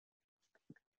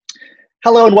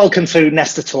Hello and welcome to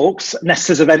Nesta Talks,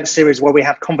 Nesta's event series where we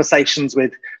have conversations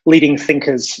with leading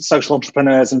thinkers, social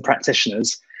entrepreneurs and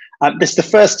practitioners. This is the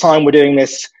first time we're doing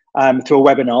this through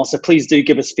a webinar, so please do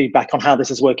give us feedback on how this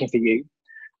is working for you.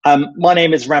 My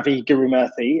name is Ravi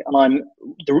Gurumurthy and I'm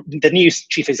the new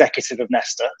Chief Executive of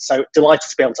Nesta, so delighted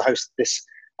to be able to host this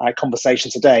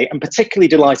conversation today, and particularly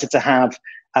delighted to have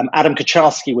Adam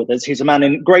Kucharski with us, who's a man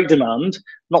in great demand,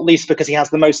 not least because he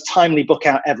has the most timely book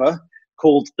out ever,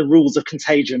 called The Rules of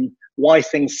Contagion, Why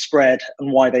Things Spread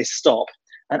and Why They Stop.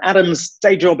 And Adam's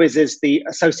day job is the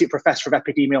Associate Professor of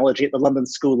Epidemiology at the London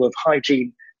School of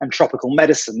Hygiene and Tropical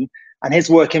Medicine. And his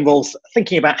work involves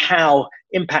thinking about how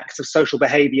impacts of social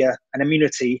behaviour and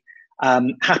immunity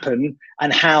happen,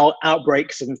 and how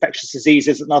outbreaks of infectious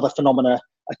diseases and other phenomena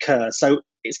occur. So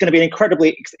it's going to be an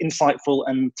incredibly insightful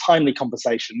and timely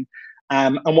conversation.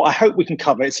 And what I hope we can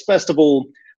cover is, first of all,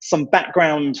 some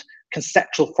background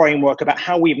conceptual framework about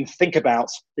how we even think about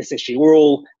this issue. We're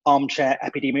all armchair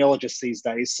epidemiologists these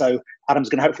days, so Adam's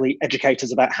going to hopefully educate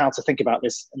us about how to think about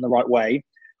this in the right way.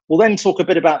 We'll then talk a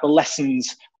bit about the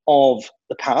lessons of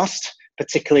the past,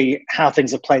 particularly how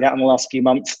things have played out in the last few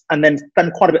months, and then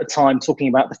spend quite a bit of time talking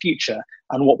about the future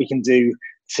and what we can do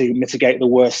to mitigate the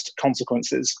worst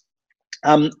consequences.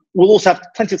 We'll also have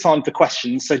plenty of time for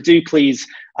questions, so do please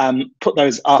put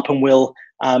those up and we'll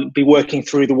be working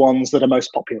through the ones that are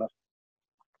most popular.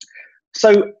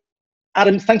 So,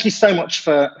 Adam, thank you so much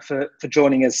for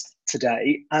joining us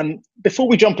today. Before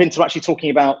we jump into actually talking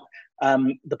about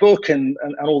the book and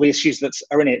all the issues that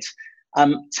are in it,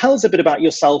 tell us a bit about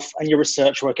yourself and your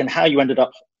research work and how you ended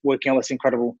up working on this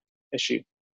incredible issue.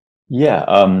 Yeah,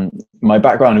 my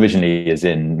background originally is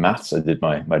in maths. I did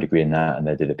my degree in that, and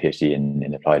I did a PhD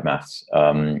in applied maths.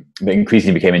 But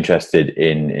increasingly became interested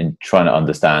in trying to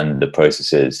understand the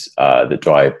processes that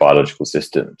drive biological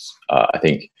systems. I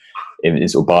think in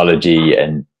sort of biology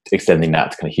and extending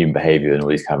that to kind of human behavior and all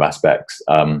these kind of aspects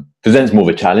presents more of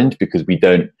a challenge because we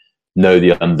don't know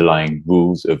the underlying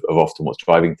rules of often what's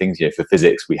driving things. You know, for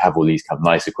physics, we have all these kind of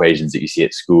nice equations that you see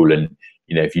at school, and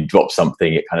you know, if you drop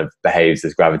something, it kind of behaves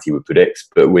as gravity would predict.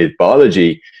 But with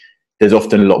biology, there's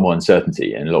often a lot more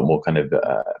uncertainty and a lot more kind of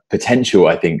potential,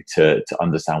 I think, to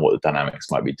understand what the dynamics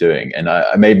might be doing. And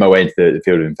I made my way into the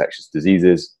field of infectious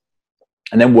diseases,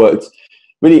 and then worked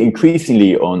really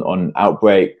increasingly on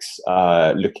outbreaks,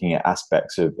 looking at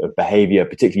aspects of behavior,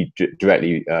 particularly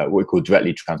directly, what we call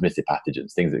directly transmitted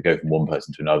pathogens, things that go from one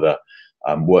person to another.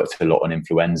 Worked a lot on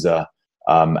influenza,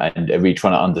 and really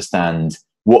trying to understand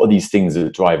what are these things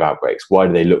that drive outbreaks? Why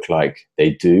do they look like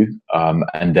they do?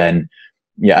 And then,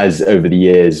 yeah, as over the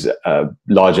years,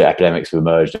 larger epidemics have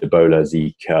emerged: Ebola,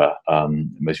 Zika,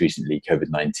 most recently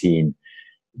COVID-19.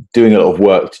 Doing a lot of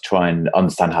work to try and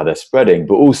understand how they're spreading,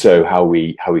 but also how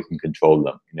we can control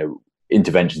them. You know,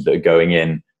 interventions that are going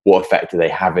in, what effect are they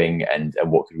having, and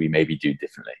what could we maybe do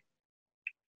differently?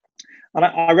 And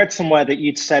I read somewhere that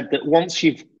you'd said that once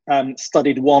you've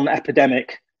studied one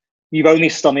epidemic, you've only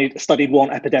studied one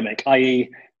epidemic, i.e.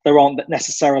 there aren't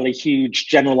necessarily huge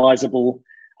generalizable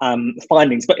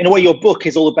findings. But in a way, your book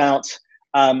is all about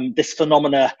this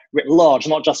phenomena writ large,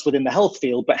 not just within the health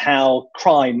field, but how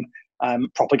crime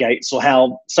propagates or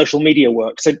how social media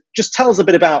works. So just tell us a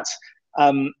bit about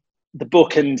the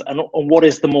book and what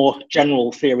is the more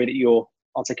general theory that you're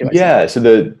articulating. Yeah, so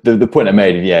the point I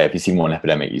made, yeah, if you've seen one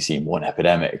epidemic, you've seen one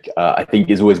epidemic, I think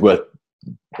is always worth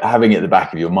having it at the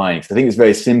back of your mind, because I think it's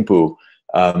very simple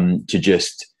to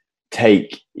just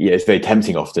take, it's very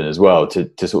tempting often as well to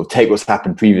sort of take what's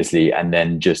happened previously and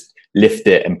then just lift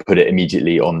it and put it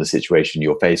immediately on the situation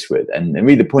you're faced with. And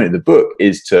really the point of the book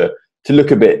is to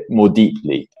look a bit more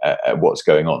deeply at what's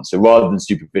going on. So rather than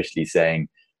superficially saying,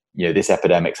 you know, this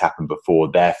epidemic's happened before,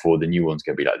 therefore the new one's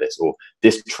going to be like this, or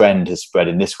this trend has spread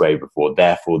in this way before,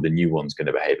 therefore the new one's going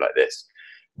to behave like this.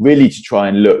 Really to try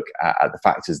and look at the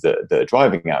factors that are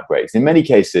driving outbreaks. In many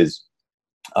cases,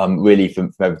 really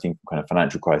from everything from kind of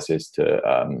financial crisis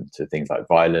to things like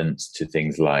violence, to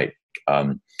things like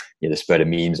the spread of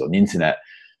memes on the internet.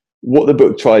 What the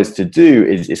book tries to do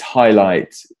is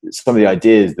highlight some of the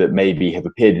ideas that maybe have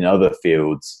appeared in other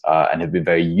fields and have been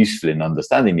very useful in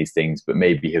understanding these things, but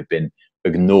maybe have been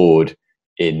ignored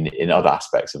in other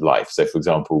aspects of life. So, for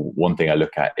example, one thing I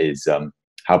look at is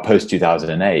how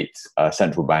post-2008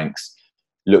 central banks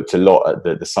looked a lot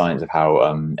at the science of how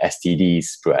STDs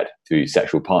spread through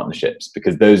sexual partnerships,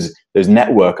 because those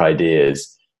network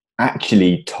ideas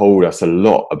actually told us a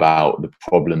lot about the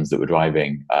problems that were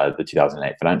driving the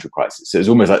 2008 financial crisis. So it's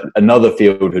almost like another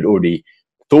field had already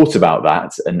thought about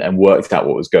that and worked out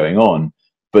what was going on,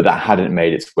 but that hadn't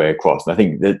made its way across. And I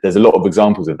think there's a lot of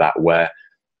examples of that where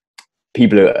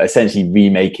people are essentially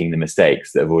remaking the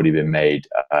mistakes that have already been made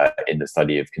in the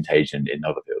study of contagion in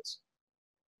other fields.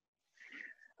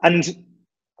 And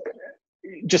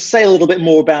just say a little bit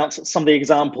more about some of the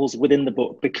examples within the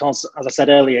book, because as I said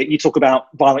earlier, you talk about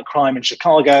violent crime in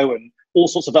Chicago and all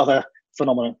sorts of other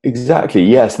phenomena. Exactly.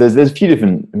 Yes. There's a few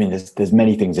different. I mean, there's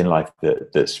many things in life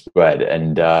that spread,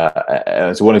 and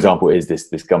so one example is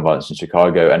this gun violence in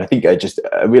Chicago, and I think just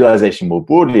a realization more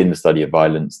broadly in the study of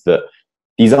violence that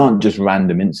these aren't just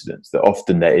random incidents. That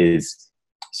often there is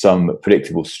some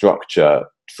predictable structure.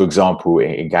 For example,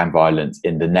 in gang violence,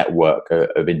 in the network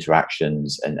of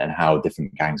interactions and how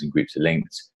different gangs and groups are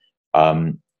linked.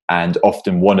 And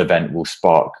often one event will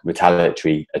spark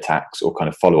retaliatory attacks or kind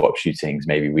of follow-up shootings,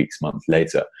 maybe weeks, months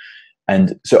later.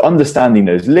 And so understanding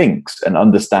those links and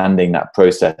understanding that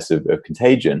process of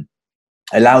contagion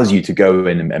allows you to go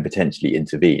in and potentially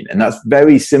intervene. And that's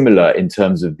very similar in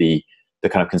terms of the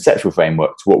kind of conceptual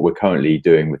framework to what we're currently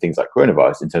doing with things like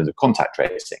coronavirus in terms of contact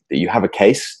tracing, that you have a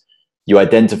case, you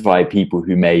identify people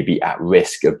who may be at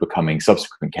risk of becoming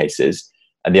subsequent cases.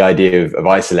 And the idea of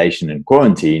isolation and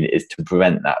quarantine is to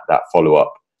prevent that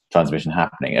follow-up transmission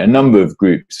happening. And a number of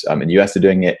groups in the US are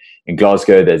doing it. In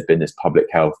Glasgow, there's been this public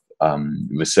health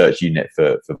research unit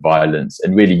for violence,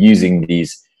 and really using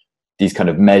these kind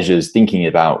of measures, thinking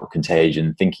about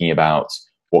contagion, thinking about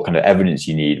what kind of evidence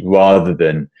you need, rather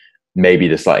than maybe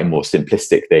the slightly more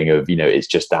simplistic thing of, it's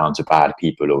just down to bad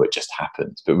people or it just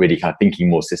happens, but really kind of thinking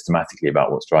more systematically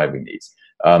about what's driving these.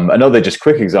 Another just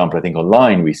quick example, I think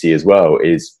online we see as well,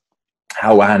 is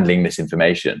how we're handling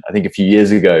misinformation. I think a few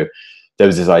years ago, there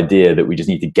was this idea that we just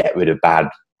need to get rid of bad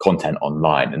content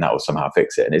online and that will somehow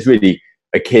fix it. And it's really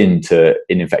akin to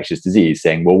in infectious disease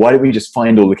saying, well, why don't we just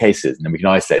find all the cases and then we can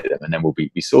isolate them and then we'll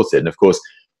be sorted. And of course,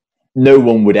 no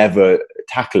one would ever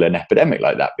tackle an epidemic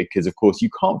like that because, of course, you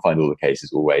can't find all the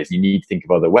cases always. You need to think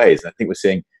of other ways. And I think we're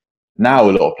seeing now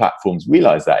a lot of platforms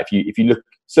realize that. If you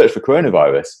search for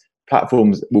coronavirus,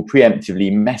 platforms will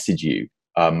preemptively message you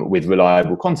with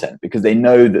reliable content because they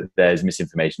know that there's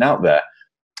misinformation out there.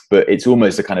 But it's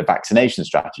almost a kind of vaccination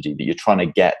strategy that you're trying to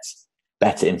get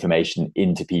better information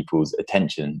into people's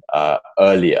attention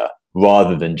earlier,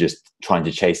 rather than just trying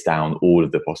to chase down all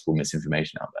of the possible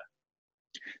misinformation out there.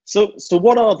 So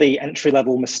what are the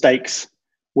entry-level mistakes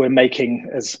we're making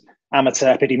as amateur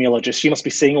epidemiologists? You must be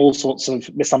seeing all sorts of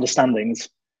misunderstandings.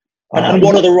 And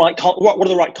what are the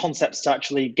right concepts to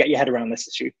actually get your head around this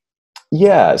issue?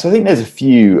 Yeah, so I think there's a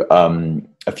few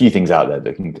things out there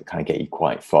that can kind of get you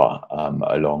quite far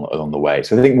along the way.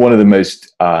 So I think one of the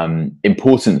most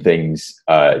important things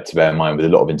to bear in mind with a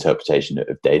lot of interpretation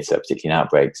of data, particularly in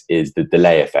outbreaks, is the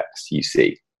delay effects you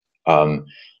see.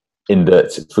 In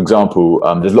that, for example,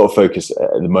 there's a lot of focus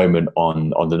at the moment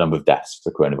on the number of deaths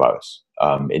for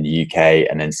coronavirus in the UK,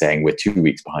 and then saying we're 2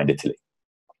 weeks behind Italy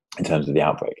in terms of the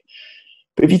outbreak.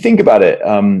 But if you think about it,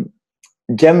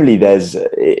 generally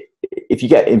if you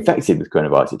get infected with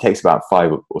coronavirus, it takes about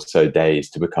 5 or so days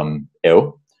to become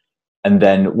ill. And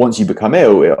then once you become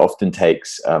ill, it often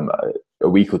takes a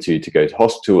week or two to go to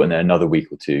hospital, and then another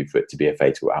week or two for it to be a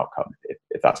fatal outcome,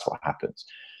 if that's what happens.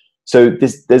 So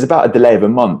there's about a delay of a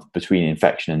month between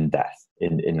infection and death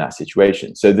in that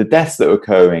situation. So the deaths that are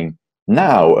occurring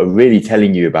now are really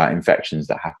telling you about infections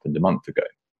that happened a month ago.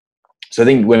 So I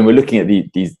think when we're looking at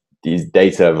these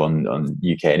data on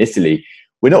UK and Italy,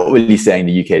 we're not really saying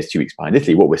the UK is 2 weeks behind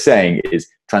Italy. What we're saying is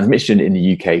transmission in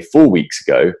the UK 4 weeks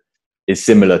ago is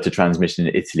similar to transmission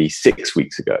in Italy 6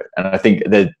 weeks ago. And I think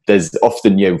there's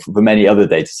often, for many other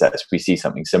data sets, we see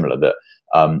something similar that,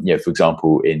 for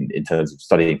example, in terms of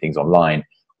studying things online,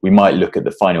 we might look at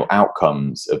the final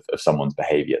outcomes of someone's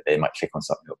behavior. They might click on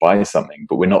something or buy something,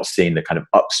 but we're not seeing the kind of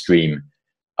upstream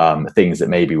things that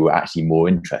maybe we're actually more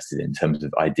interested in terms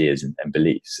of ideas and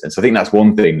beliefs. And so I think that's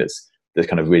one thing that's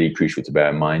kind of really crucial to bear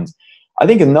in mind. I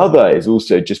think another is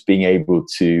also just being able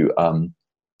to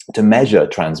measure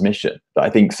transmission. I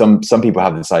think some people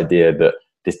have this idea that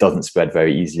this doesn't spread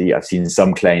very easily. I've seen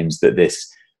some claims that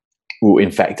this will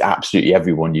infect absolutely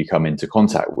everyone you come into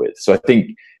contact with. So I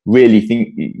think really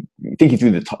thinking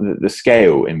through the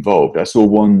scale involved. I saw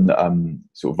one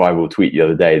sort of viral tweet the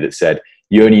other day that said,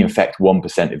 you only infect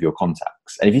 1% of your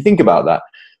contacts. And if you think about that,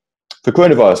 for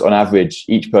coronavirus, on average,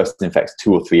 each person infects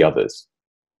 2 or 3 others.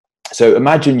 So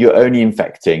imagine you're only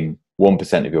infecting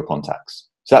 1% of your contacts.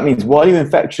 So that means while you're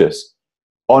infectious,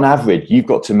 on average, you've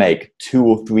got to make 200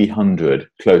 or 300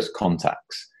 close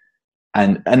contacts.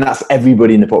 And that's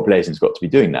everybody in the population's got to be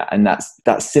doing that. And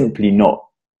that's simply not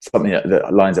something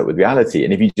that lines up with reality.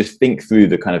 And if you just think through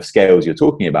the kind of scales you're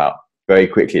talking about, very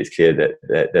quickly it's clear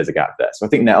that there's a gap there. So I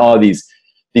think there are these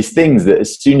things that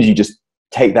as soon as you just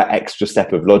take that extra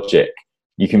step of logic,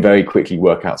 you can very quickly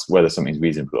work out whether something's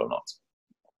reasonable or not.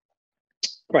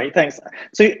 Great, thanks.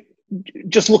 So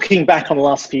just looking back on the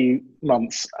last few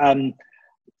months,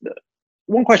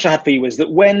 one question I had for you was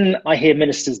that when I hear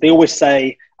ministers, they always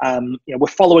say, we're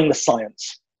following the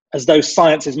science, as though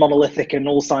science is monolithic and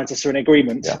all scientists are in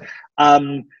agreement. Yeah.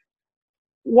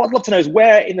 What I'd love to know is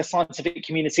where in the scientific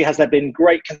community has there been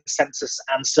great consensus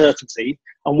and certainty,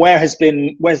 and where's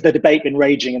the debate been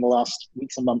raging in the last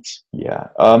weeks and months? Yeah.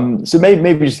 So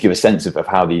maybe just give a sense of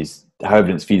how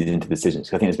evidence feeds into decisions.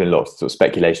 I think there's been a lot of sort of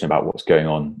speculation about what's going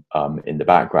on in the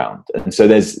background. And so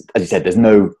there's, as you said, there's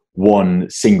no one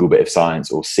single bit of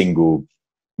science or single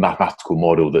mathematical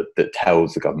model that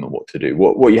tells the government what to do.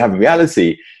 What you have in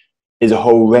reality is a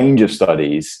whole range of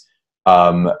studies,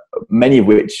 many of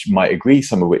which might agree,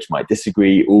 some of which might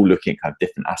disagree, all looking at kind of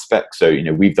different aspects. So,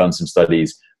 we've done some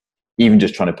studies, even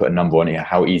just trying to put a number on it,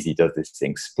 how easy does this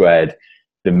thing spread?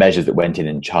 The measures that went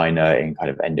in China in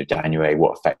kind of end of January,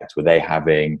 what effects were they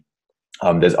having?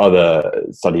 There's other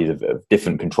studies of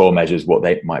different control measures, what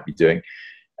they might be doing.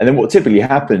 And then what typically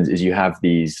happens is you have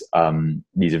these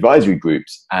advisory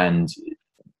groups, and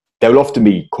there will often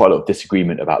be quite a lot of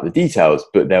disagreement about the details,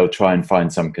 but they'll try and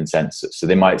find some consensus. So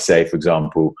they might say, for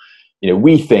example,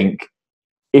 we think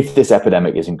if this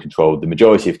epidemic isn't controlled, the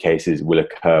majority of cases will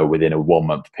occur within a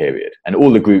 1-month period. And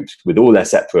all the groups with all their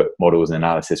separate models and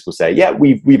analysis will say, yeah,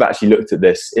 we've actually looked at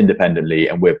this independently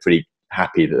and we're pretty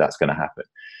happy that that's going to happen.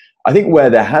 I think where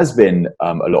there has been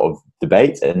a lot of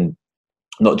debate, and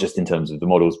not just in terms of the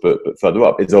models, but further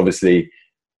up, is obviously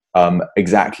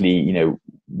exactly,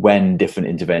 when different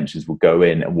interventions will go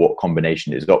in and what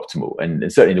combination is optimal.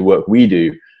 And certainly the work we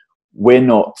do, we're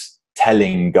not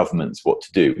telling governments what to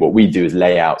do. What we do is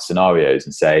lay out scenarios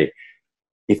and say,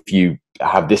 if you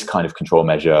have this kind of control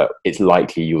measure, it's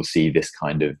likely you'll see this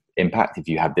kind of impact. If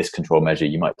you have this control measure,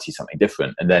 you might see something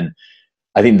different. And then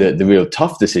I think that the real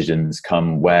tough decisions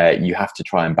come where you have to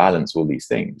try and balance all these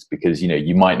things, because,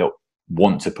 you might not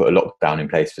want to put a lockdown in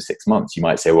place for 6 months. You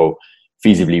might say, well,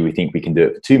 feasibly, we think we can do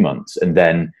it for 2 months. And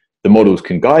then the models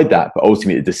can guide that, but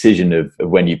ultimately the decision of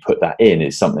when you put that in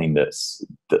is something that's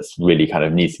really kind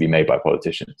of needs to be made by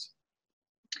politicians.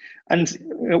 And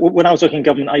when I was working in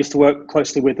government, I used to work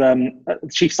closely with the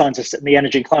chief scientist in the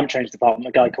Energy and Climate Change Department,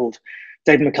 a guy called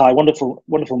David Mackay,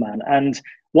 wonderful man. And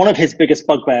one of his biggest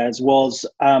bugbears was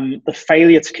the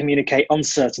failure to communicate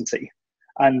uncertainty.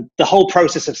 And the whole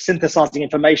process of synthesizing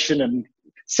information and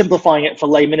simplifying it for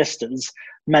lay ministers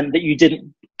meant that you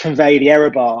didn't convey the error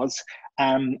bars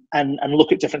and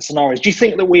look at different scenarios. Do you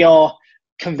think that we are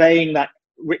conveying that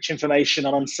rich information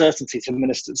and uncertainty to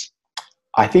ministers?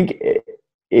 I think it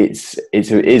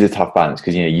is a tough balance,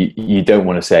 because you don't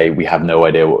want to say we have no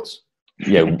idea what's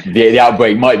the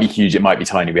outbreak might be huge, it might be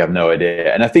tiny, we have no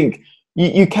idea. And I think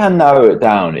you can narrow it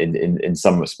down in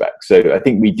some respects. So I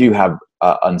think we do have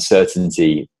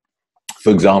uncertainty,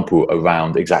 for example,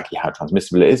 around exactly how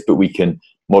transmissible it is, but we can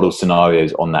model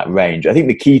scenarios on that range. I think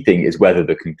the key thing is whether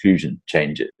the conclusion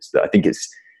changes. I think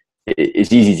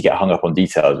it's easy to get hung up on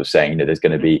details of saying, there's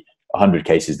going to be 100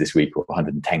 cases this week or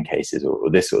 110 cases or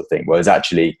this sort of thing, whereas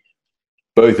actually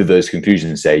both of those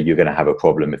conclusions say you're going to have a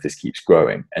problem if this keeps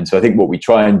growing. And so I think what we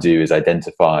try and do is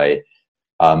identify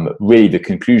really the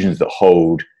conclusions that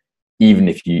hold, even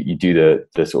if you do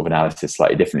the sort of analysis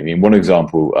slightly differently. I mean, one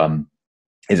example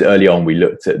is early on we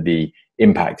looked at the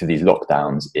impact of these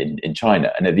lockdowns in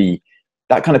China, and at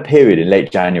that kind of period in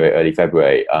late January, early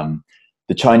February,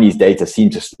 the Chinese data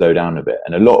seemed to slow down a bit,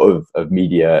 and a lot of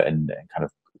media and kind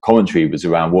of commentary was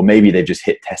around, well, maybe they've just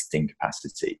hit testing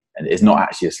capacity and it's not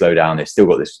actually a slowdown. They've still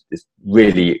got this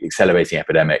really accelerating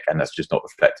epidemic, and that's just not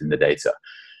reflected in the data.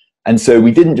 And so we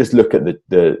didn't just look at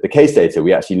the case data.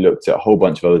 We actually looked at a whole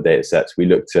bunch of other data sets. We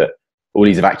looked at all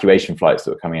these evacuation flights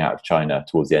that were coming out of China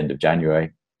towards the end of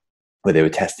January, where they were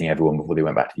testing everyone before they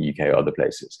went back to the UK or other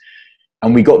places.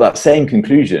 And we got that same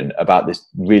conclusion about this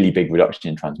really big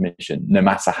reduction in transmission, no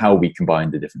matter how we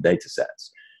combined the different data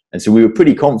sets. And so we were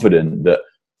pretty confident that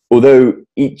although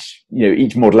each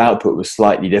model output was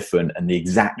slightly different and the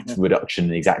exact reduction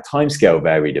and the exact timescale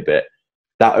varied a bit,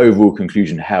 that overall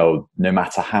conclusion held no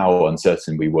matter how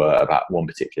uncertain we were about one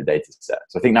particular data set.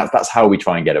 So I think that's how we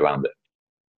try and get around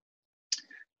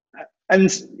it.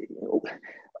 And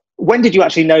when did you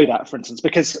actually know that, for instance?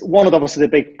 Because one of obviously the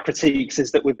big critiques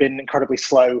is that we've been incredibly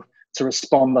slow to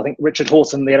respond. I think Richard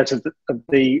Horton, the editor of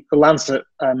the Lancet,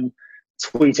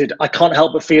 tweeted, "I can't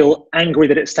help but feel angry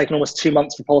that it's taken almost 2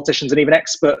 months for politicians and even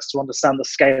experts to understand the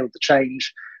scale of the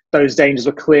change. Those dangers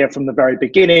were clear from the very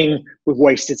beginning. We've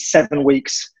wasted 7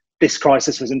 weeks. This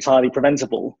crisis was entirely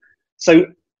preventable." So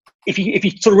if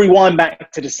you sort of rewind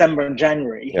back to December and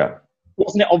January, Yeah.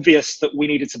 wasn't it obvious that we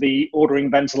needed to be ordering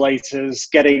ventilators,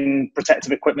 getting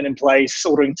protective equipment in place,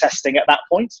 ordering testing at that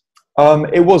point?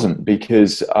 It wasn't,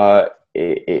 because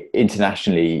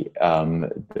internationally,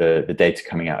 the data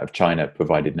coming out of China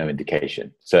provided no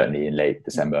indication, certainly in late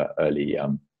December, early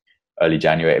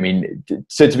January. I mean,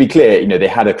 so to be clear, they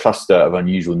had a cluster of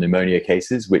unusual pneumonia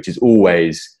cases, which is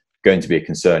always going to be a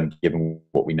concern given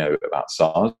what we know about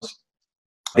SARS.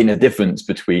 I think the difference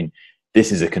between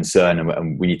this is a concern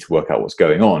and we need to work out what's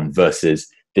going on versus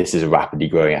this is a rapidly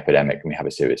growing epidemic and we have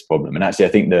a serious problem. And actually, I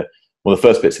think one of the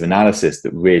first bits of analysis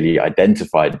that really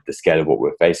identified the scale of what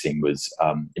we're facing was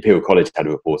Imperial College had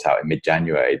a report out in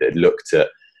mid-January that looked at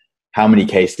how many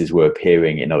cases were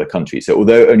appearing in other countries. So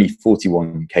although only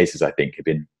 41 cases, I think,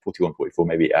 44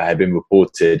 maybe, had been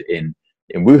reported in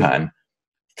Wuhan,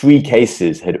 3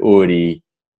 cases had already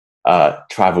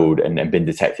traveled and been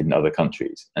detected in other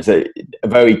countries. And so a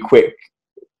very quick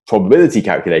probability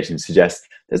calculation suggests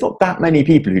there's not that many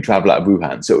people who travel out of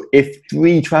Wuhan. So if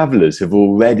 3 travelers have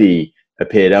already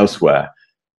appeared elsewhere,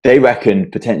 they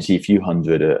reckon potentially a few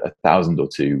hundred, 1,000 or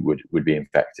 2 would be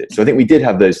infected. So I think we did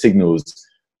have those signals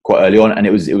quite early on, and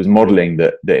it was modeling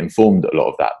that informed a lot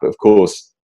of that. But of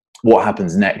course, what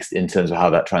happens next in terms of how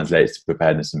that translates to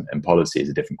preparedness and policy is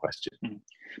a different question.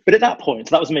 But at that point,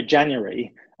 that was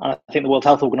mid-January, and I think the World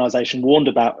Health Organization warned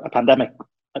about a pandemic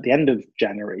at the end of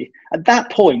January. At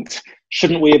that point,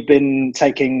 shouldn't we have been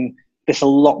taking this a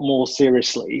lot more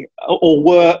seriously? Or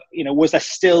was there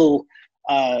still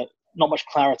not much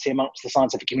clarity amongst the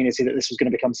scientific community that this was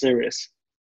going to become serious?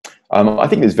 I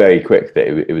think it was very quick that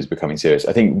it was becoming serious.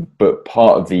 I think, but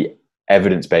part of the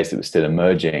evidence base that was still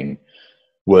emerging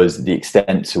was the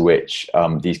extent to which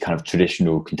these kind of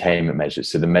traditional containment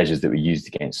measures, so the measures that were used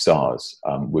against SARS,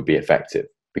 would be effective.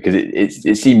 Because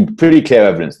it seemed pretty clear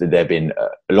evidence that there had been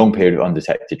a long period of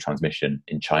undetected transmission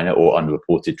in China, or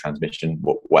underreported transmission,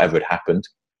 whatever had happened.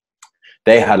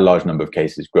 They had a large number of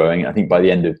cases growing. I think by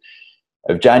the end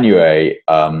of January,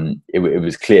 it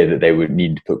was clear that they would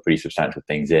need to put pretty substantial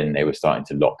things in. They were starting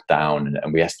to lock down,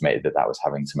 and we estimated that was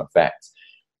having some effect.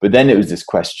 But then it was this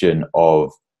question of,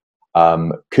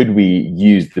 could we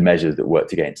use the measures that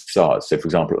worked against SARS? So, for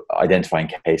example,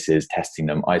 identifying cases, testing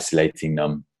them, isolating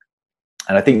them.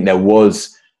 And I think there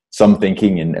was some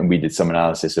thinking, and we did some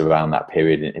analysis around that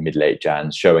period in mid-late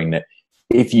Jan, showing that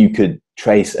if you could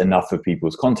trace enough of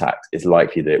people's contacts, it's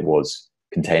likely that it was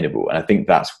containable. And I think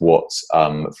that's what,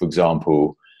 for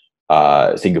example,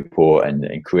 Singapore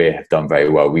and Korea have done very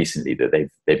well recently, that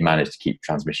they've managed to keep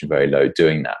transmission very low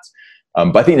doing that.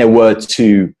 But I think there were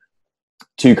two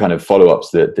kind of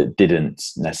follow-ups that didn't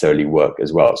necessarily work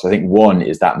as well. So I think one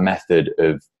is that method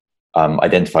of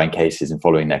identifying cases and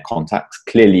following their contacts.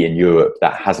 Clearly in Europe,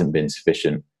 that hasn't been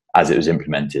sufficient as it was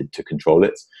implemented to control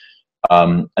it.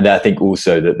 And then I think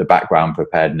also that the background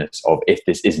preparedness of, if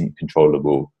this isn't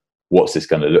controllable, what's this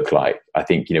going to look like? I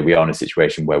think, we are in a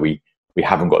situation where we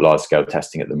haven't got large scale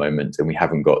testing at the moment, and we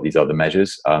haven't got these other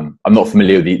measures. I'm not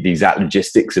familiar with the exact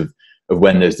logistics of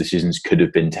when those decisions could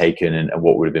have been taken and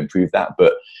what would have improved that.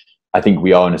 But I think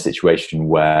we are in a situation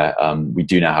where we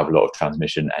do now have a lot of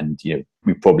transmission, and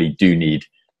we probably do need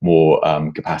more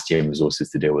capacity and resources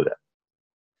to deal with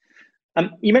it.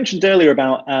 You mentioned earlier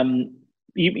about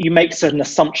you make certain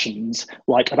assumptions,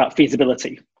 like about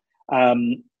feasibility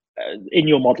in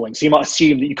your modelling. So you might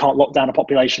assume that you can't lock down a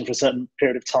population for a certain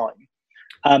period of time.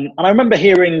 And I remember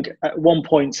hearing at one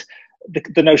point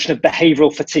the notion of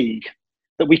behavioural fatigue,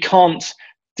 that we can't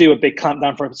do a big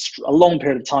clampdown for a long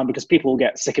period of time because people will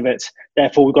get sick of it.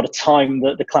 Therefore, we've got to time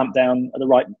the clampdown at the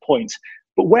right point.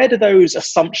 But where do those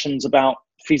assumptions about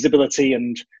feasibility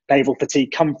and behavioural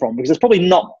fatigue come from? Because there's probably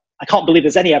not, I can't believe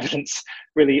there's any evidence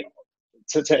really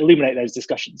to illuminate those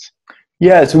discussions.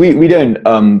 Yeah, so we don't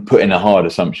put in a hard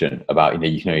assumption about,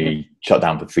 you shut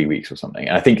down for 3 weeks or something.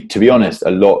 And I think, to be honest,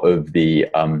 a lot of the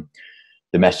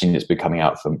messaging that's been coming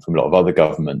out from a lot of other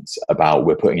governments about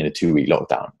we're putting in a 2-week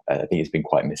lockdown, I think it's been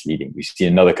quite misleading. We see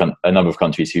a number of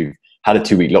countries who've had a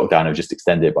 2-week lockdown have just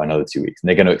extended it by another 2 weeks, and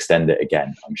they're going to extend it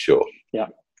again, I'm sure. Yeah.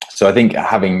 So I think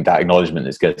having that acknowledgement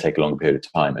is going to take a longer period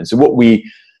of time. And so what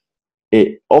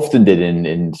it often did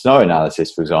in scenario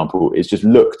analysis, for example, is just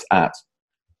looked at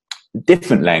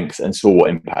different lengths and saw what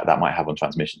impact that might have on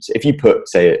transmission. So if you put,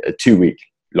 say, a 2-week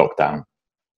lockdown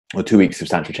or 2 weeks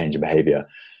substantial change in behavior,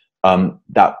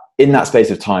 that in that space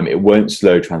of time, it won't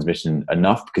slow transmission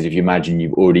enough, because if you imagine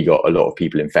you've already got a lot of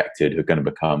people infected who are going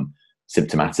to become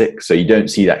symptomatic, so you don't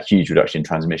see that huge reduction in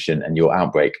transmission and your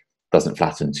outbreak doesn't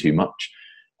flatten too much.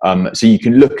 So you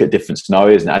can look at different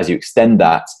scenarios, and as you extend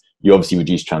that, you obviously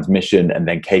reduce transmission, and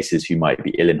then cases who might be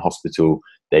ill in hospital,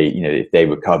 if they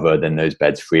recover, then those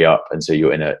beds free up, and so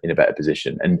you're in a better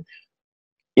position. And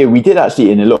we did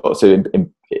actually in a lot. So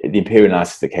in the Imperial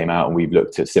analysis that came out, and we've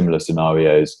looked at similar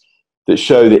scenarios that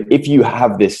show that if you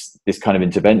have this kind of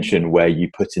intervention where you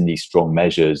put in these strong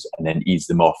measures and then ease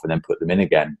them off and then put them in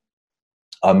again,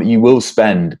 you will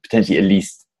spend potentially at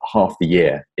least half the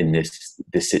year in this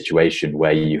situation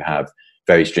where you have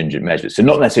very stringent measures. So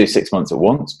not necessarily 6 months at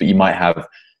once, but you might have,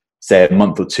 say, a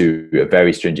month or two of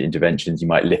very stringent interventions. You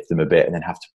might lift them a bit and then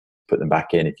have to put them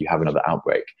back in if you have another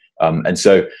outbreak. And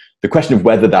so the question of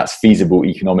whether that's feasible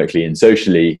economically and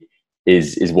socially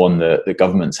is one that the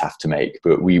governments have to make.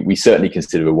 But we certainly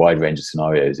consider a wide range of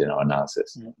scenarios in our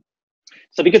analysis. So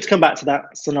it'd be good to come back to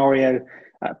that scenario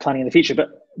planning in the future. But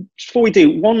before we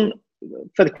do, one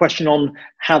further question on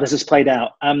how this has played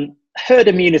out. Herd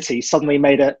immunity suddenly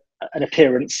made an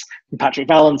appearance from Patrick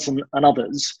Vallance and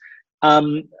others.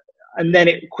 And then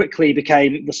it quickly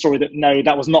became the story that, no,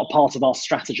 that was not part of our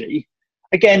strategy.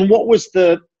 Again, what was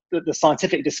the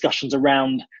scientific discussions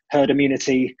around herd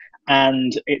immunity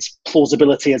and its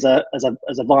plausibility as a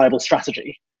viable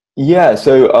strategy? Yeah,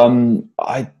 so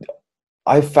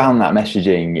I found that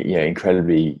messaging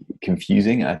incredibly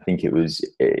confusing. I think it was,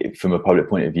 from a public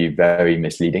point of view, very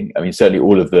misleading. I mean, certainly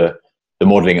all of the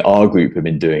modelling our group have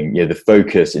been doing, the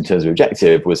focus in terms of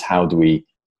objective was how do we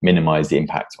minimize the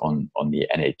impact on the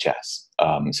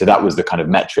NHS. So that was the kind of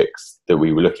metrics that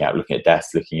we were looking at deaths,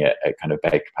 looking at kind of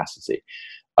bed capacity.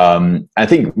 I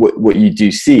think what you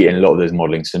do see in a lot of those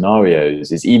modelling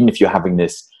scenarios is even if you're having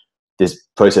this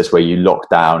process where you lock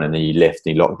down and then you lift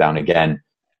and you lock down again,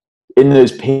 in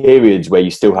those periods where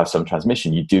you still have some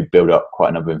transmission, you do build up quite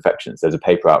a number of infections. There's a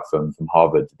paper out from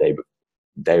Harvard the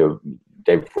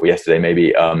day before yesterday,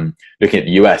 maybe, looking at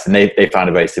the US, and they found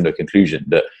a very similar conclusion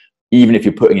that even if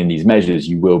you're putting in these measures,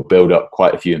 you will build up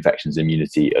quite a few infections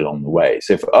immunity along the way.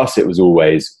 So for us, it was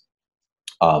always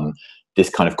this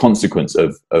kind of consequence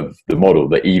of the model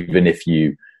that even if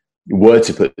you were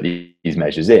to put these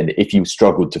measures in, if you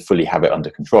struggled to fully have it under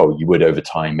control, you would over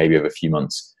time, maybe over a few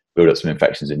months, build up some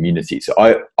infections immunity. So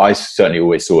I certainly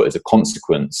always saw it as a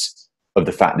consequence of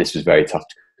the fact this was very tough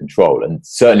to control. And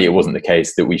certainly it wasn't the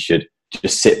case that we should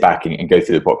just sit back and go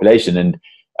through the population. And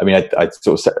I mean, I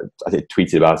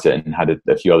tweeted about it and had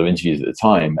a few other interviews at the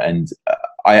time. And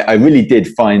I really did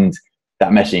find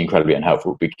that messaging incredibly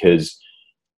unhelpful, because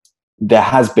there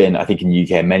has been, I think in the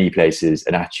UK and many places,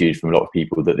 an attitude from a lot of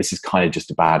people that this is kind of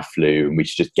just a bad flu and we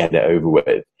should just get it over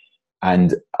with.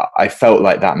 And I felt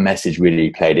like that message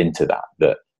really played into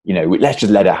that, let's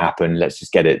just let it happen. Let's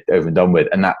just get it over and done with.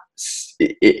 And that,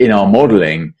 in our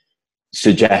modelling,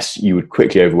 suggests you would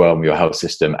quickly overwhelm your health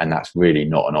system, and that's really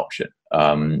not an option.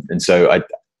 And so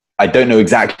I don't know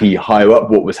exactly higher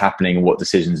up what was happening and what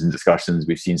decisions and discussions.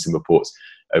 We've seen some reports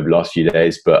over the last few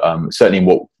days, but certainly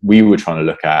what we were trying to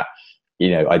look at,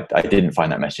 I didn't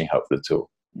find that messaging helpful at all.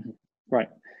 Right.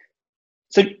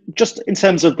 So just in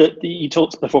terms of you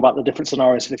talked before about the different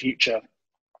scenarios for the future.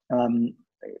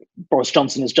 Boris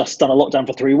Johnson has just done a lockdown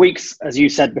for 3 weeks. As you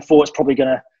said before, it's probably going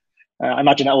to, I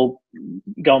imagine that will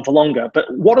go on for longer. But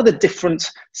what are the different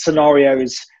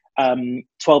scenarios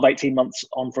 12, 18 months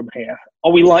on from here?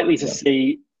 Are we likely to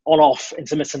see on-off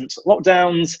intermittent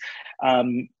lockdowns?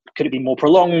 Could it be more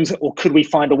prolonged? Or could we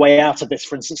find a way out of this,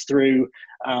 for instance, through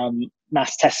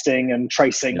mass testing and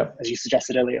tracing, as you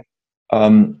suggested earlier?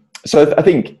 So I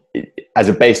think as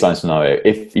a baseline scenario,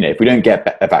 if we don't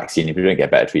get a vaccine, if we don't get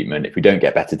better treatment, if we don't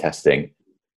get better testing,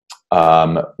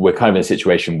 we're kind of in a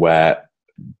situation where,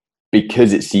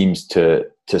 because it seems to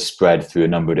spread through a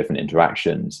number of different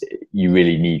interactions, you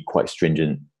really need quite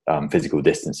stringent physical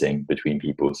distancing between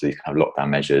people. So these kind of lockdown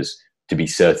measures to be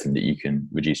certain that you can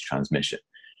reduce transmission.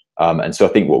 And so I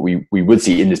think what we would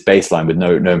see in this baseline, with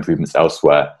no improvements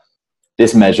elsewhere,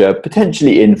 this measure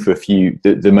potentially in for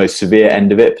the most severe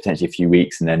end of it, potentially a few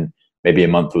weeks, and then maybe a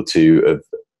month or two of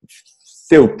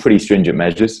still pretty stringent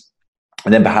measures,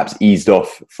 and then perhaps eased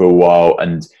off for a while.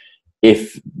 And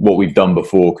if what we've done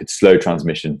before could slow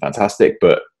transmission, fantastic.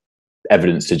 But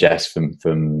evidence suggests from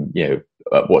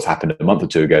what's happened a month or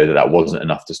two ago that wasn't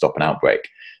enough to stop an outbreak.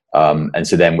 And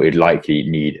so then we'd likely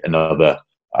need another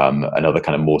kind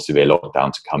of more severe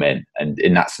lockdown to come in. And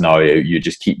in that scenario, you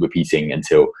just keep repeating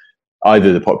until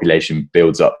either the population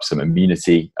builds up some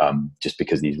immunity, just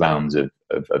because these rounds of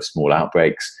small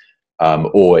outbreaks,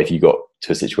 or if you got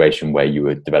to a situation where you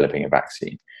were developing a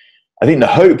vaccine. I think the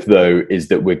hope, though, is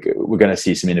that we're going to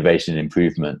see some innovation and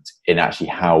improvement in actually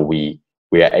how we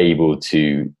are able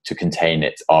to contain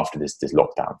it after this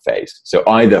lockdown phase. So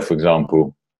either, for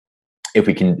example, if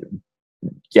we can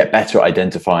get better at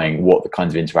identifying what the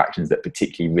kinds of interactions that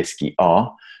particularly risky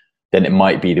are, then it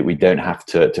might be that we don't have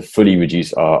to fully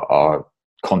reduce our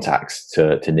contacts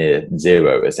to near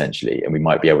zero, essentially, and we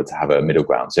might be able to have a middle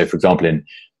ground. So, for example, in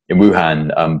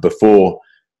Wuhan, before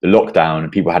the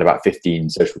lockdown, people had about 15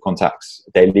 social contacts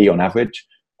daily on average.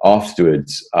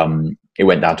 Afterwards, it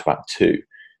went down to about 2.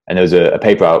 And there was a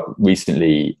paper out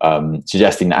recently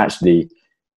suggesting that actually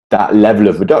that level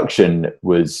of reduction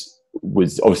was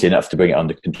obviously enough to bring it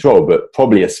under control, but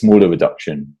probably a smaller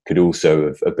reduction could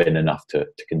also have been enough to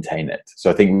contain it. So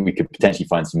I think we could potentially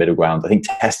find some middle ground. I think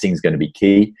testing is going to be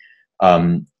key.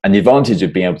 And the advantage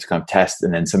of being able to kind of test,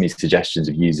 and then some of these suggestions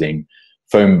of using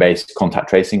phone-based contact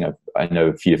tracing, I know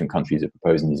a few different countries are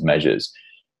proposing these measures,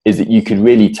 is that you could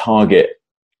really target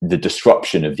the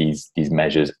disruption of these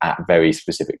measures at very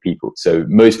specific people. So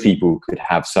most people could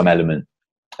have some element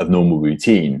of normal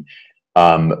routine,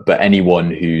 but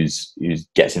anyone who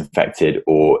gets infected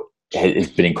or has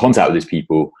been in contact with those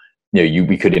people,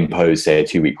 we could impose, say, a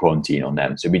 2-week quarantine on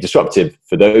them. So it'd be disruptive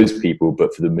for those people,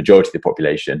 but for the majority of the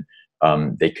population,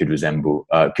 they could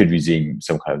resume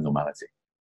some kind of normality.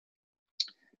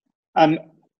 And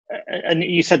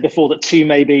you said before that two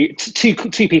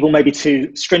people may be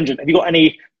too stringent. Have you got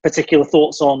any particular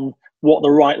thoughts on what the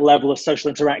right level of social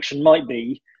interaction might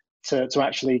be to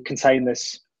actually contain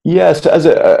this? Yeah, so as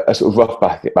a sort of rough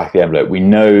back of the envelope, we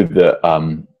know that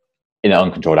in an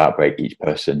uncontrolled outbreak, each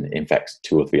person infects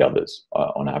 2 or 3 others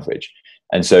on average.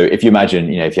 And so if you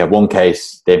imagine, if you have one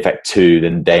case, they infect 2,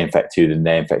 then they infect 2, then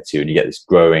they infect 2, and you get this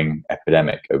growing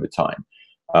epidemic over time.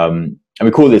 And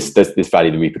we call this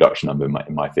value the reproduction number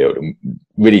in my field. And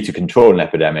really, to control an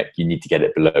epidemic, you need to get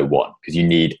it below 1, because you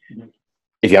need,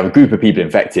 if you have a group of people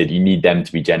infected, you need them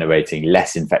to be generating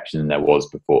less infection than there was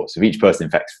before. So if each person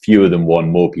infects fewer than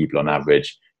 1 more people on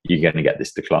average, you're going to get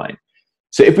this decline.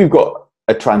 So if we've got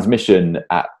a transmission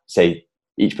at, say,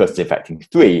 each person's infecting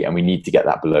 3, and we need to get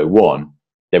that below 1,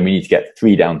 then we need to get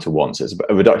 3 down to 1. So it's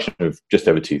a reduction of just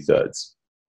over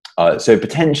 2/3. So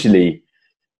potentially,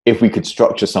 if we could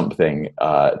structure something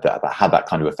that had that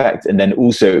kind of effect, and then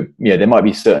also, there might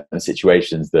be certain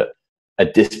situations that are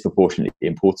disproportionately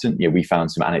important. We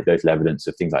found some anecdotal evidence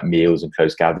of things like meals and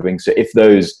close gatherings. So if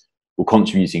those were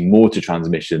contributing more to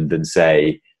transmission than,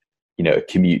 say, a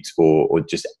commute or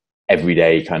just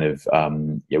everyday kind of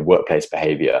workplace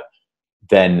behavior,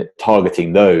 then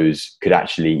targeting those could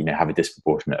actually have a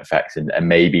disproportionate effect, and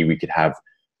maybe we could have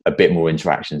a bit more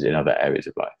interactions in other areas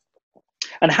of life.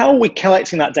 And how are we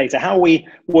collecting that data? How are we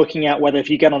working out whether, if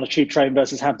you get on a tube train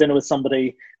versus have dinner with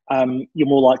somebody, you're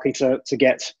more likely to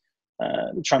get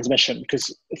transmission?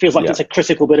 Because it feels like it's a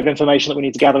critical bit of information that we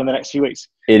need to gather in the next few weeks.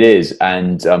 It is,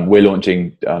 and we're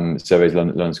launching surveys.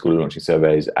 London School are launching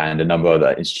surveys, and a number of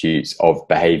other institutes of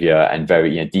behaviour and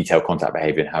very detailed contact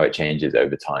behaviour and how it changes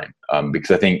over time.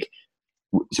 Because I think,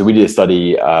 so we did a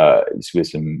study with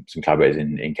some collaborators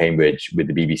in Cambridge with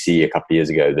the BBC a couple of years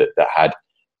ago that had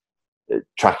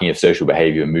tracking of social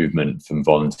behaviour and movement from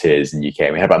volunteers in the UK.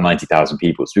 And we had about 90,000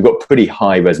 people, so we've got pretty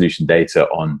high resolution data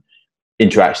on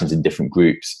interactions in different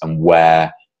groups and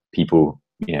where people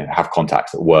have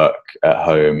contacts at work, at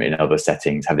home, in other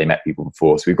settings. Have they met people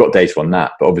before? So we've got data on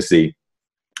that. But obviously,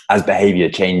 as behaviour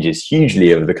changes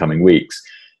hugely over the coming weeks,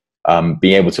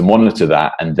 being able to monitor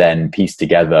that and then piece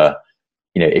together,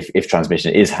 if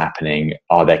transmission is happening,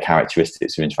 are there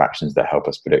characteristics of interactions that help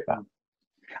us predict that?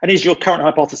 And is your current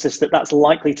hypothesis that that's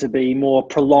likely to be more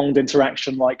prolonged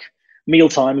interaction, like meal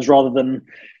times, rather than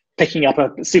picking up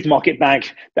a supermarket bag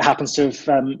that happens to have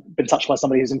been touched by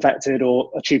somebody who's infected,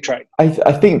 or a tube train? I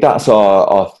think that's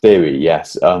our theory,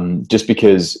 yes. Just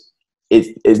because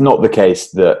it's not the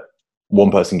case that one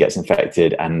person gets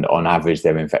infected and on average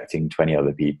they're infecting 20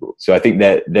 other people. So I think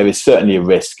there is certainly a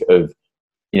risk of,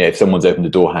 if someone's opened the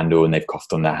door handle and they've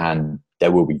coughed on their hand,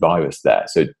 there will be virus there.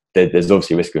 So there's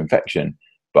obviously a risk of infection.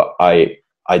 But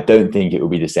I don't think it will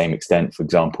be the same extent. For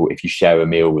example, if you share a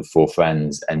meal with 4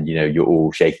 friends and you're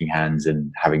all shaking hands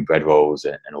and having bread rolls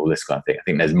and all this kind of thing, I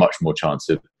think there's much more chance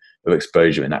of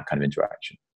exposure in that kind of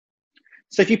interaction.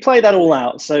 So if you play that all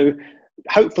out, so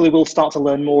hopefully we'll start to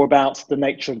learn more about the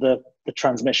nature of the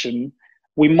transmission.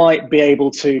 We might be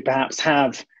able to perhaps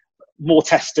have more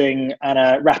testing and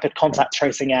a rapid contact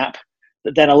tracing app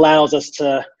that then allows us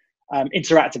to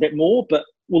interact a bit more, but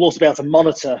we'll also be able to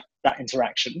monitor that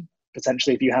interaction,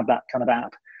 potentially, if you have that kind of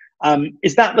app.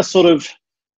 Is that the sort of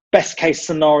best case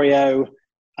scenario,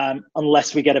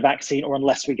 unless we get a vaccine or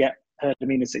unless we get herd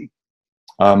immunity?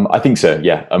 I think so,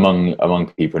 yeah.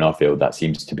 Among people in our field, that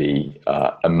seems to be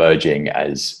emerging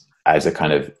as a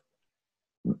kind of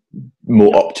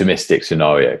more optimistic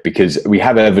scenario, because we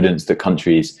have evidence that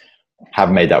countries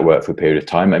have made that work for a period of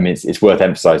time. I mean, it's worth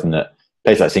emphasizing that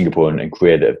places like Singapore and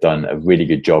Korea that have done a really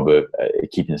good job of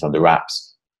keeping this under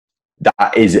wraps,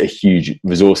 that is a huge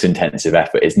resource intensive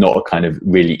effort. It's not a kind of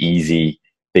really easy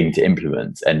thing to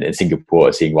implement. And in Singapore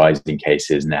are seeing rising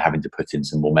cases and they're having to put in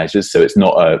some more measures. So it's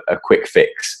not a quick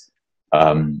fix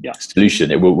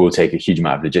solution. It will take a huge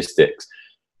amount of logistics.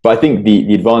 But I think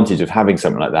the advantage of having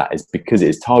something like that is because it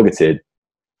is targeted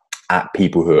at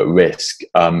people who are at risk.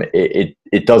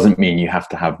 It doesn't mean you have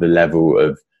to have the level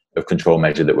of control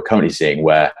measure that we're currently seeing,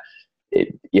 where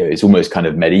it's almost kind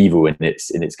of medieval in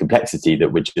its complexity,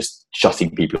 that we're just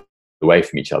shutting people away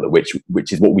from each other, which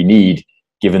is what we need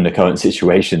given the current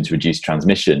situation to reduce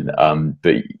transmission.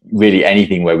 But really,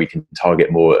 anything where we can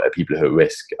target more people who are at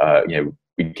risk,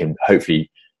 we can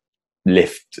hopefully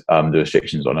lift the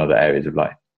restrictions on other areas of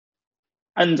life.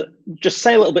 And just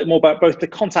say a little bit more about both the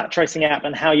contact tracing app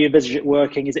and how you envisage it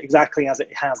working. Is it exactly as it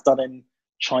has done in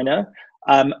China?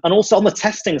 And also on the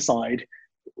testing side,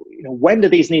 when do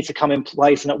these need to come in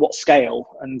place and at what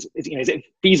scale? And is it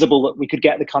feasible that we could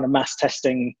get the kind of mass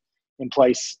testing in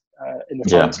place in the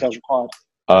time scales required?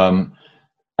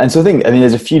 And so I think,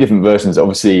 there's a few different versions.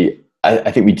 Obviously,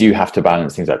 I think we do have to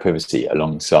balance things like privacy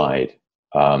alongside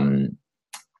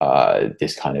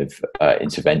this kind of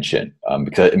intervention,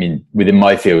 because within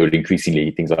my field,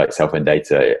 increasingly things like cell-phone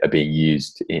data are being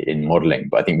used in modeling,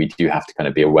 but I think we do have to kind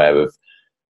of be aware of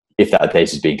if that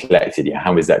data is being collected,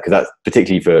 how is that? Because that's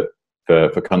particularly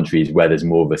for countries where there's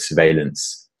more of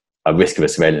a risk of a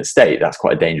surveillance state. That's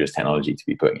quite a dangerous technology to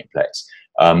be putting in place.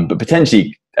 But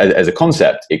potentially, as a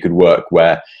concept, it could work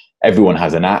where everyone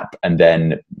has an app, and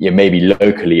then maybe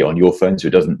locally on your phone, so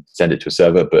it doesn't send it to a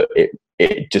server, but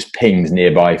it just pings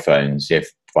nearby phones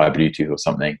via Bluetooth or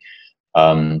something.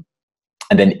 And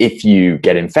then if you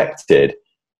get infected,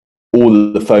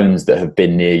 all the phones that have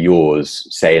been near yours,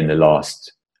 say in the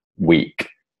last week,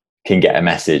 can get a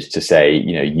message to say,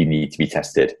 you need to be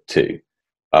tested too.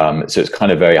 So it's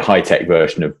kind of a very high-tech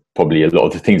version of probably a lot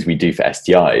of the things we do for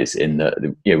STIs, in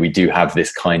that we do have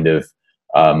this kind of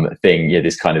thing,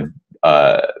 this kind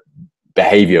of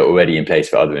behavior already in place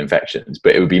for other infections,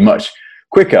 but it would be much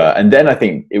quicker. And then I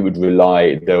think it would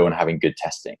rely though on having good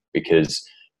testing, because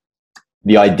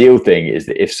the ideal thing is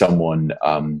that if someone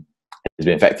has been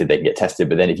infected, they can get tested.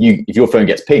 But then if your phone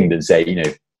gets pinged and say,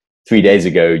 3 days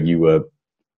ago you were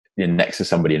next to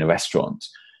somebody in a restaurant,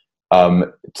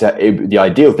 the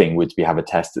ideal thing would be have a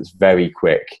test that's very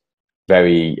quick,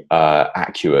 very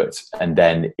accurate, and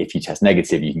then if you test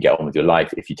negative, you can get on with your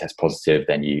life. If you test positive,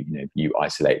 then you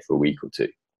isolate for a week or two.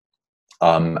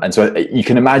 And so you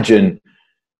can imagine,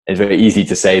 it's very easy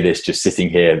to say this just sitting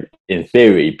here in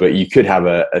theory, but you could have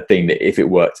a thing that if it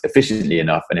worked efficiently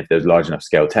enough and if there's large enough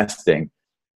scale testing,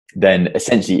 then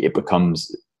essentially it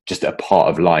becomes just a part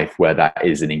of life where that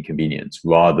is an inconvenience,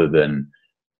 rather than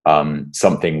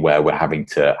something where we're having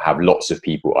to have lots of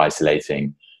people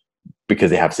isolating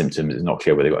because they have symptoms. It's not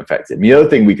clear whether they got infected. And the other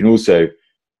thing we can also,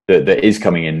 that is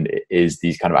coming in, is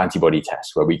these kind of antibody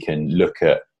tests where we can look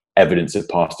at evidence of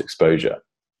past exposure.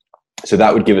 So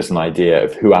that would give us an idea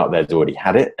of who out there has already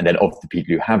had it. And then of the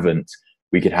people who haven't,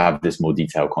 we could have this more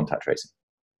detailed contact tracing.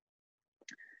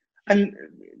 And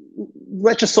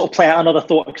let's just sort of play out another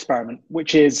thought experiment,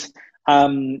 which is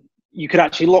you could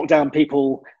actually lock down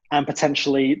people and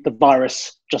potentially the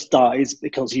virus just dies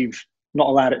because you've not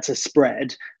allowed it to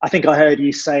spread. I think I heard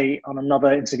you say on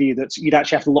another interview that you'd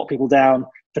actually have to lock people down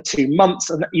for 2 months,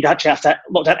 and you'd actually have to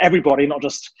lock down everybody, not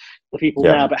just the people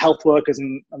now, but health workers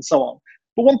and so on.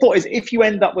 But one thought is, if you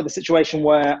end up with a situation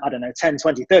where, 10,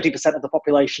 20, 30% of the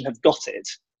population have got it,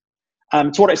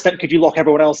 to what extent could you lock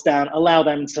everyone else down, allow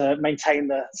them to maintain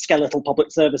the skeletal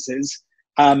public services,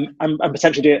 and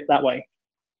potentially do it that way?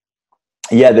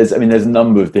 Yeah, there's a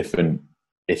number of different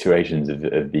iterations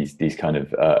of these kind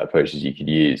of approaches you could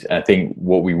use. And I think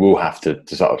what we will have to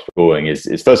start exploring is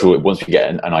first of all, once we get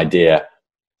an idea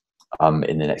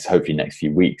in the hopefully next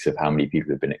few weeks of how many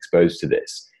people have been exposed to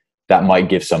this, that might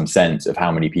give some sense of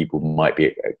how many people might be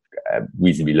at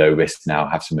reasonably low risk now,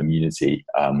 have some immunity,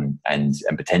 and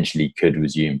potentially could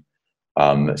resume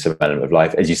some element of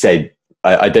life. As you say,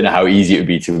 I don't know how easy it would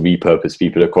be to repurpose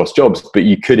people across jobs, but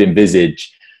you could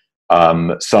envisage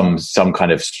some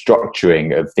kind of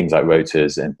structuring of things like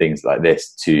rotas and things like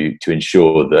this to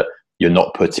ensure that you're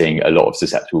not putting a lot of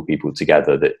susceptible people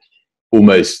together. That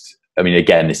almost,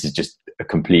 again, this is just a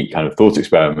complete kind of thought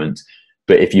experiment,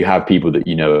 but if you have people that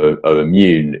are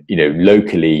immune,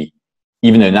 locally,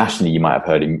 even though nationally you might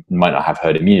not have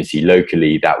herd immunity,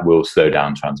 locally that will slow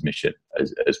down transmission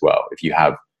as well. If you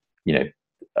have,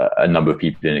 a number of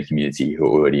people in a community who are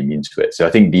already immune to it. So I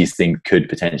think these things could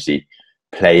potentially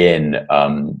play in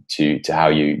to how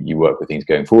you work with things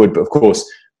going forward. But of course,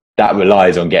 that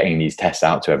relies on getting these tests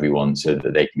out to everyone so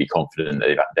that they can be confident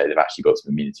that they've actually got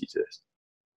some immunity to this.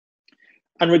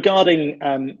 And regarding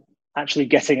actually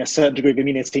getting a certain degree of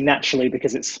immunity naturally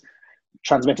because it's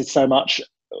transmitted so much,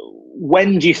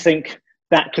 when do you think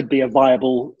that could be a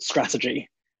viable strategy?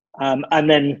 And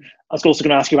then I was also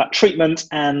going to ask you about treatment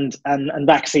and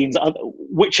vaccines.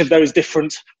 Which of those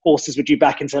different horses would you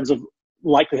back in terms of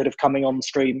likelihood of coming on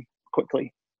stream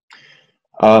quickly?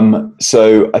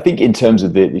 So I think in terms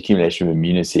of the accumulation of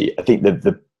immunity, I think that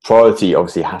the priority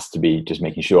obviously has to be just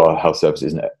making sure our health service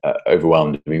isn't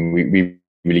overwhelmed. I mean, we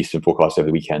released some forecasts over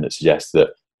the weekend that suggests that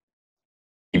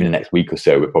even the next week or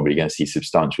so, we're probably going to see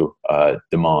substantial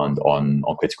demand on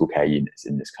critical care units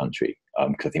in this country.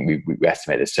 Because I think we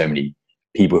estimate there's so many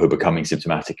people who are becoming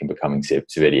symptomatic and becoming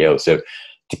severely ill. So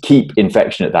to keep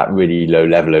infection at that really low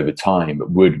level over time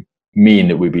would mean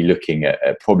that we'd be looking at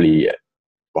probably,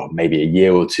 well, maybe a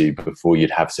year or two before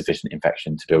you'd have sufficient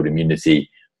infection to build immunity,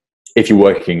 if you're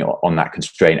working on that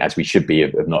constraint, as we should be,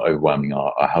 of not overwhelming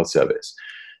our health service.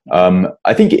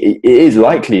 I think it is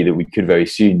likely that we could very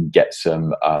soon get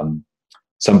some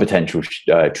potential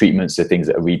treatments, so things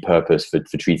that are repurposed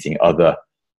for treating other,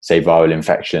 say, viral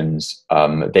infections.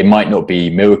 They might not be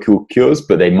miracle cures,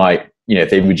 but they might, if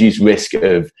they reduce risk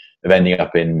of ending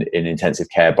up in intensive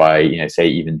care by, say,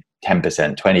 even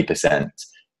 10%, 20%,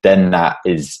 then that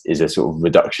is a sort of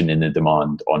reduction in the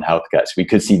demand on healthcare. So we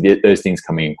could see those things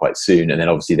coming in quite soon, and then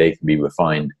obviously they can be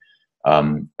refined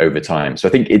over time. So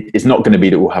I think it's not going to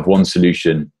be that we'll have one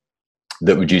solution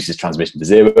that reduces transmission to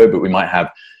zero, but we might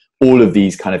have all of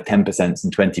these kind of 10%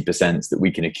 and 20% that we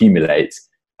can accumulate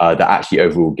that actually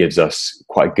overall gives us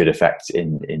quite good effect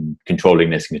in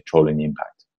controlling this and controlling the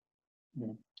impact.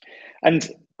 And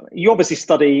you obviously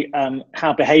study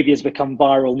how behaviors become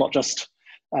viral, not just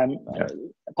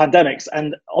pandemics.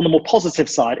 And on the more positive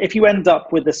side, if you end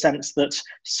up with the sense that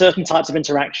certain types of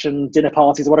interaction, dinner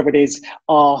parties, whatever it is,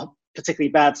 are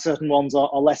particularly bad, certain ones are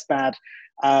less bad,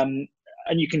 and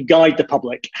you can guide the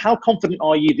public, how confident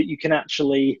are you that you can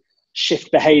actually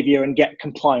shift behavior and get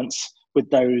compliance with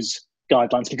those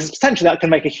guidelines? Because potentially that can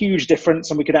make a huge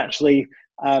difference, and we could actually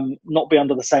not be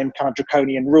under the same kind of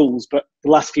draconian rules. But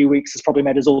the last few weeks has probably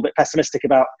made us all a bit pessimistic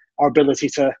about our ability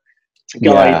to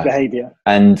guide behavior.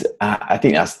 And I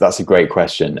think that's a great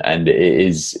question, and it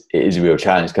is a real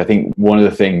challenge. Because I think one of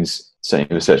the things,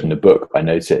 certainly researching the book, I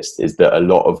noticed is that a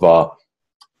lot of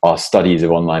our studies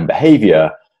of online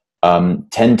behavior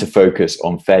tend to focus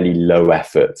on fairly low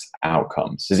effort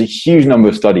outcomes. There's a huge number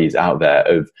of studies out there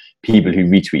of people who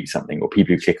retweet something or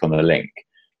people who click on a link,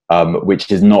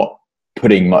 which is not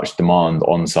putting much demand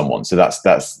on someone. So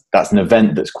that's an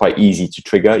event that's quite easy to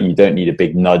trigger. You don't need a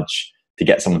big nudge to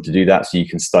get someone to do that, so you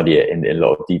can study it in a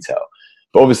lot of detail.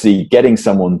 But obviously, getting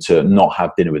someone to not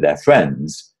have dinner with their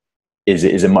friends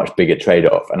is a much bigger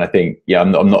trade-off. And I think,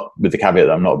 I'm not, with the caveat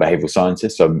that I'm not a behavioral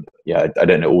scientist, so I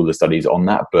don't know all the studies on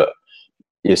that, but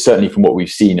certainly from what we've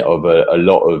seen of a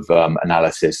lot of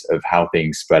analysis of how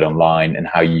things spread online and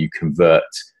how you convert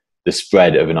the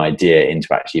spread of an idea into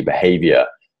actually a behavior,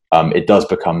 it does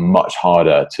become much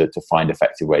harder to find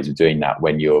effective ways of doing that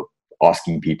when you're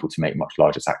asking people to make much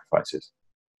larger sacrifices.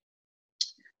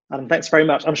 Adam, thanks very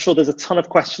much. I'm sure there's a ton of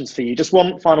questions for you. Just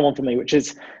one final one for me, which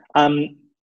is,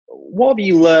 what have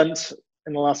you learned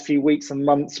in the last few weeks and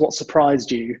months? What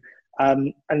surprised you?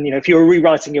 And if you were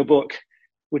rewriting your book,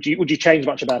 would you change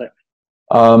much about it?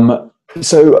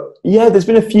 So there's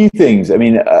been a few things. I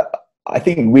mean, I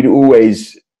think we'd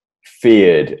always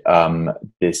feared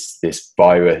this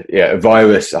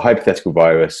virus, a hypothetical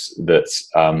virus that's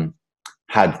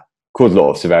had caused a lot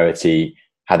of severity,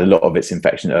 had a lot of its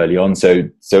infection early on. So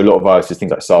a lot of viruses,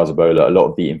 things like SARS, Ebola, a lot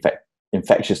of the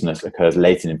infectiousness occurs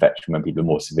late in infection when people are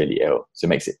more severely ill. So it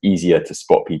makes it easier to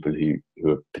spot people who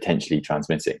are potentially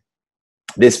transmitting.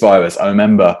 This virus, I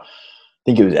remember, I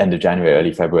think it was end of January,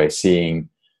 early February, seeing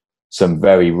some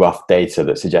very rough data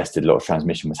that suggested a lot of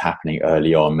transmission was happening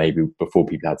early on, maybe before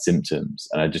people had symptoms.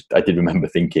 And I did remember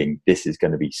thinking, this is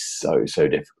going to be so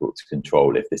difficult to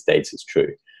control if this data is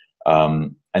true.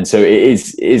 And so it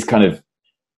is kind of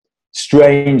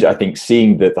strange, I think,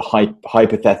 seeing that the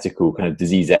hypothetical kind of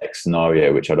disease X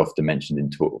scenario, which I'd often mentioned in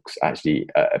talks, actually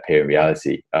appear in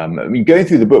reality. I mean, going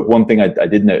through the book, one thing I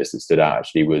did notice that stood out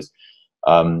actually was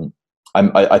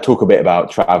I talk a bit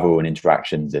about travel and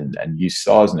interactions and use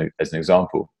SARS as an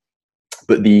example,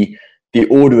 but the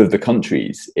order of the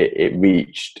countries it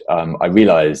reached, I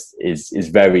realized is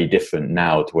very different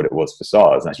now to what it was for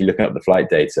SARS. And actually looking at the flight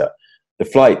data, the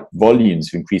flight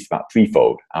volumes have increased about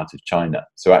threefold out of China.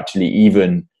 So actually,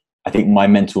 even I think my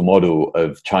mental model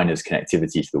of China's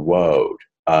connectivity to the world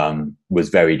was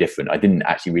very different. I didn't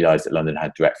actually realize that London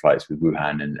had direct flights with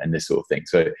Wuhan and this sort of thing.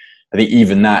 So I think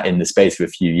even that, in the space of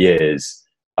a few years,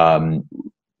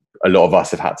 a lot of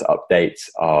us have had to update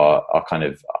our kind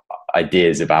of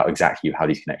ideas about exactly how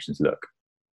these connections look.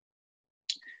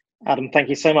 Adam, thank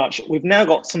you so much. We've now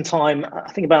got some time,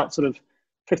 I think about sort of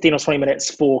 15 or 20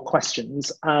 minutes for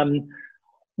questions.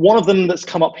 One of them that's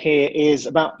come up here is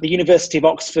about the University of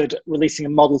Oxford releasing a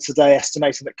model today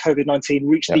estimating that COVID-19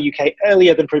 reached the UK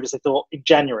earlier than previously thought in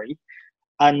January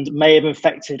and may have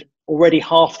infected already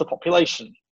half the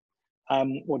population.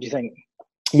 What do you think?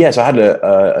 Yes, I had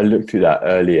a look through that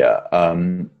earlier.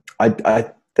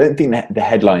 I don't think that the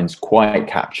headlines quite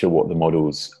capture what the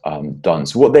model's done.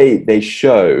 So what they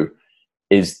show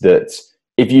is that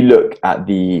if you look at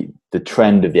the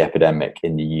trend of the epidemic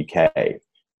in the UK,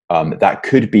 that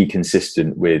could be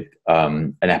consistent with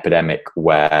an epidemic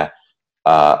where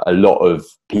a lot of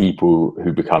people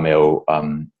who become ill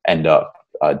end up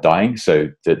dying. So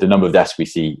the number of deaths we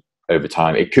see over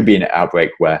time, it could be an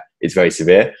outbreak where it's very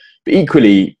severe, but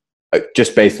equally,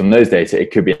 just based on those data,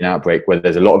 it could be an outbreak where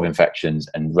there's a lot of infections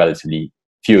and relatively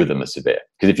few of them are severe.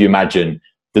 Because if you imagine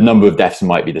the number of deaths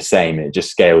might be the same, it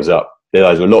just scales up.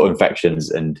 There's a lot of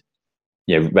infections and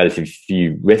relatively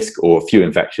few risk, or few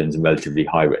infections and relatively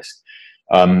high risk.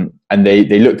 And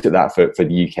they looked at that for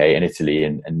the UK and Italy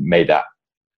and made that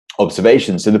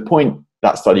observation. So the point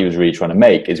that study was really trying to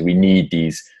make is we need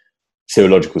these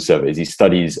serological surveys, these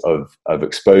studies of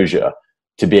exposure,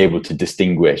 to be able to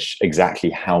distinguish exactly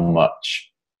how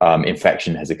much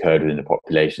infection has occurred within the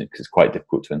population, because it's quite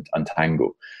difficult to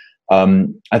untangle.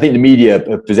 I think the media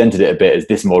have presented it a bit as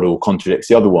this model contradicts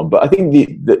the other one, but I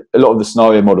think a lot of the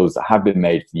scenario models that have been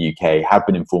made for the UK have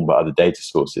been informed by other data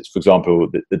sources. For example,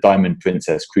 the Diamond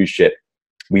Princess cruise ship,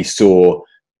 we saw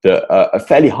that a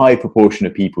fairly high proportion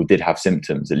of people did have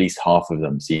symptoms. At least half of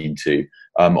them seem to.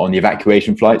 On the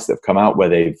evacuation flights that have come out, where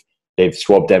they've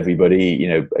swabbed everybody,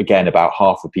 again, about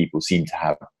half of people seem to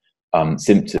have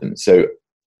symptoms. So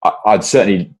I'd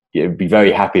certainly be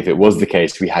very happy if it was the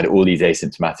case we had all these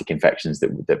asymptomatic infections that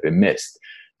have been missed.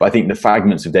 But I think the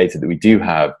fragments of data that we do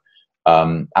have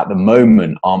at the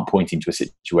moment aren't pointing to a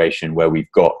situation where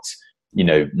we've got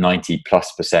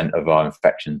 90+% of our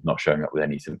infections not showing up with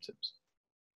any symptoms.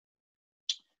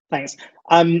 Thanks.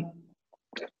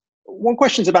 One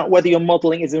question is about whether your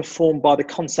modelling is informed by the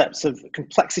concepts of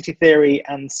complexity theory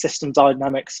and system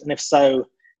dynamics, and if so,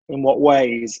 in what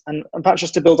ways? And perhaps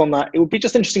just to build on that, it would be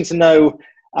just interesting to know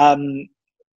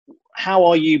how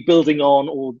are you building on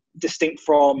or distinct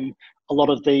from a lot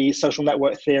of the social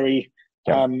network theory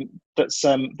that's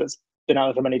been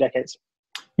out for many decades?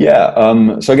 Yeah,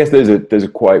 so I guess those are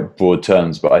quite broad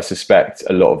terms, but I suspect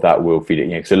a lot of that will feed it,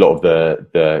 because a lot of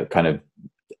the kind of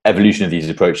evolution of these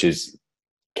approaches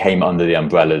came under the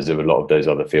umbrellas of a lot of those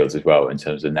other fields as well, in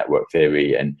terms of network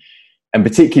theory and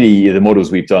particularly the models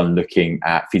we've done looking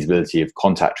at feasibility of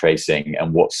contact tracing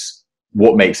and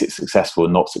what makes it successful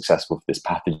and not successful for this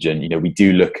pathogen. We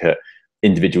do look at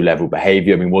individual level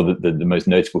behavior. I mean, one of the most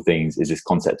notable things is this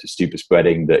concept of super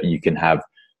spreading, that you can have,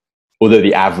 although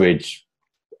the average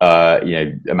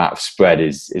amount of spread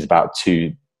is about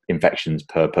 2 infections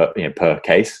per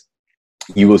case,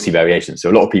 you will see variations.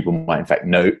 So a lot of people might infect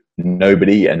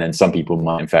nobody, and then some people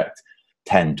might infect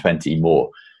 10, 20 more.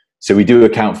 So we do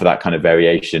account for that kind of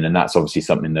variation, and that's obviously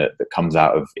something that comes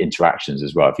out of interactions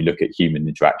as well. If you look at human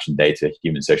interaction data,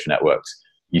 human social networks,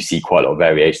 you see quite a lot of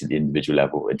variation at the individual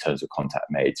level in terms of contact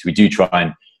made. So we do try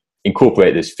and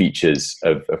incorporate those features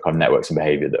of kind of networks and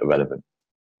behavior that are relevant.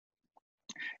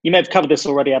 You may have covered this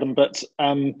already, Adam, but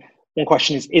one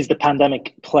question is the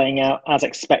pandemic playing out as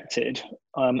expected?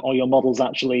 Or your models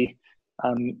actually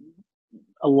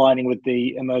aligning with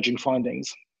the emerging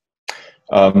findings?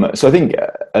 So I think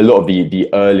a lot of the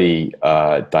early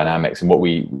dynamics and what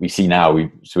we see now,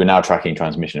 we're now tracking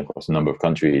transmission across a number of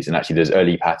countries, and actually there's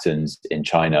early patterns in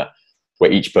China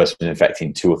where each person is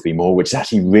infecting 2 or 3 more, which is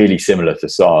actually really similar to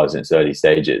SARS in its early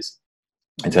stages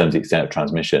in terms of the extent of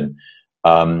transmission.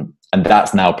 And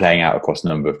that's now playing out across a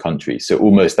number of countries. So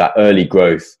almost that early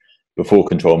growth before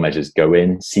control measures go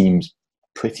in seems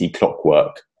pretty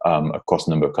clockwork across a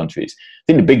number of countries. I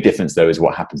think the big difference, though, is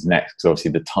what happens next, because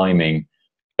obviously the timing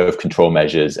of control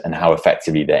measures and how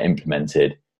effectively they're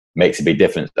implemented makes a big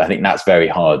difference. I think that's very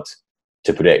hard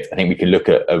to predict. I think we can look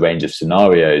at a range of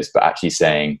scenarios, but actually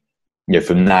saying,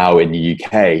 from now in the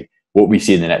UK, what we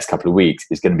see in the next couple of weeks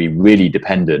is going to be really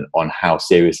dependent on how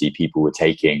seriously people were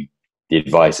taking the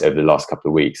advice over the last couple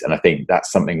of weeks. And I think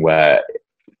that's something where,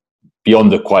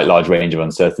 beyond the quite large range of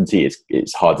uncertainty,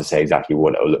 it's hard to say exactly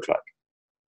what it will look like.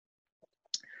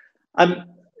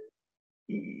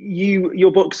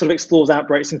 your book sort of explores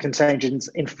outbreaks and contagions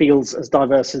in fields as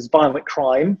diverse as violent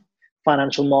crime,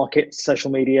 financial markets, social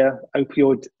media,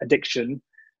 opioid addiction.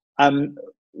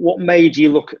 What made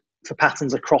you look for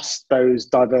patterns across those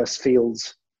diverse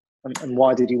fields, and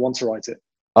why did you want to write it?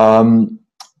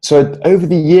 So over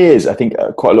the years, I think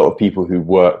quite a lot of people who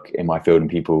work in my field and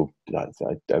people that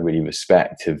I really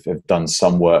respect have done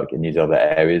some work in these other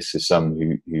areas. So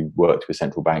some who worked with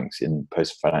central banks in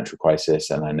post-financial crisis,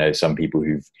 and I know some people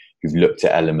who've looked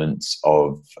at elements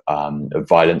of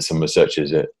violence. Some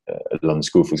researchers at London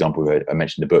School, for example, who I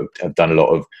mentioned in the book, have done a lot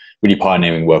of really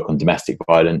pioneering work on domestic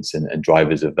violence and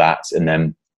drivers of that. And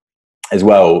then as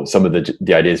well, some of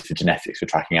the ideas for genetics for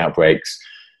tracking outbreaks,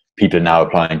 people are now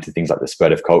applying to things like the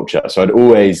spread of culture. So I'd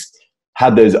always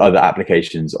had those other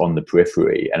applications on the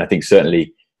periphery. And I think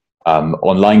certainly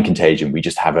online contagion, we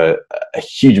just have a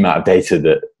huge amount of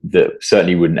data that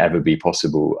certainly wouldn't ever be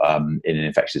possible in an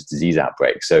infectious disease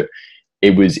outbreak. So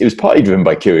it was partly driven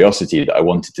by curiosity that I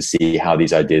wanted to see how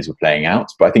these ideas were playing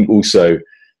out. But I think also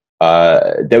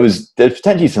there's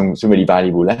potentially some really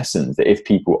valuable lessons that if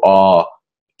people are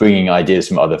bringing ideas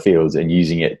from other fields and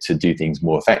using it to do things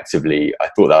more effectively, I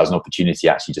thought that was an opportunity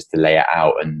actually just to lay it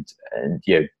out and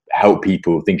help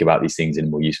people think about these things in a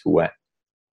more useful way.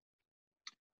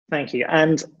 Thank you.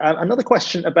 And another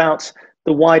question about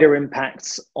the wider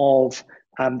impacts of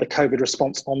the COVID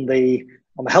response on the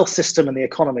health system and the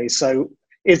economy. So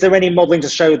is there any modelling to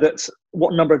show that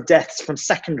what number of deaths from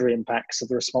secondary impacts of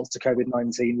the response to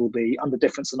COVID-19 will be under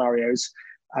different scenarios?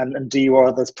 And do you or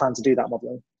others plan to do that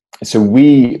modelling? So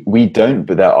we don't,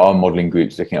 but there are modelling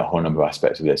groups looking at a whole number of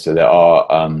aspects of this. So there are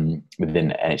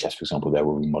within NHS, for example, there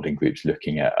will be modelling groups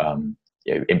looking at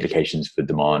implications for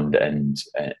demand and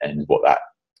what that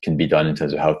can be done in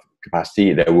terms of health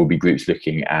capacity. There will be groups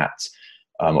looking at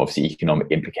obviously economic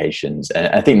implications, and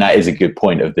I think that is a good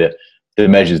point of the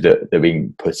measures that are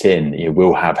being put in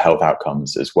will have health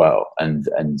outcomes as well. And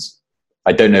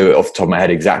I don't know off the top of my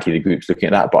head exactly the groups looking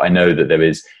at that, but I know that there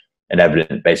is an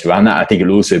evidence base around that. I think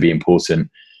it'll also be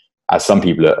important, as some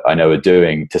people I know are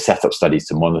doing, to set up studies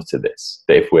to monitor this.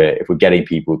 That if we're getting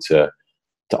people to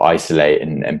isolate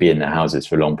and be in their houses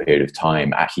for a long period of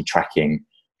time, actually tracking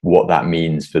what that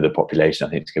means for the population, I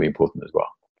think it's going to be important as well.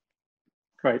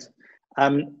 Great.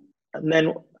 And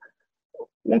then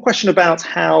one question about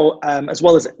how, as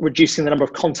well as reducing the number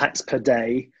of contacts per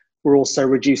day, we're also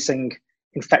reducing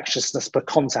infectiousness per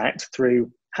contact through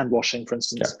hand washing, for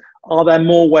instance. Yeah. Are there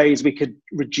more ways we could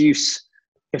reduce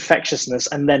infectiousness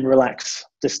and then relax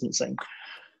distancing? I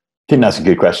think that's a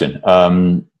good question.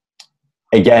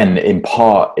 Again, in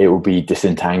part, it will be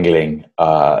disentangling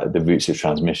the routes of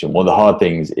transmission. One of the hard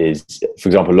things is, for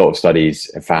example, a lot of studies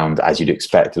have found, as you'd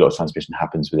expect, a lot of transmission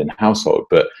happens within a household.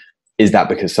 But is that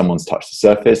because someone's touched the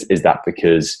surface? Is that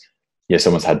because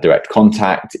someone's had direct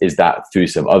contact? Is that through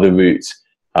some other route?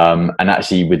 And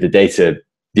actually, with the data,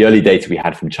 the early data we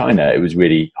had from China, it was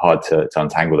really hard to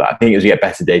untangle that. I think as we get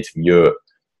better data from Europe,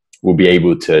 we'll be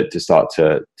able to start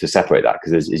to separate that.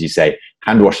 Because as you say,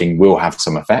 hand washing will have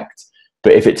some effect.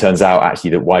 But if it turns out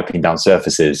actually that wiping down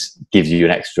surfaces gives you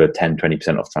an extra 10,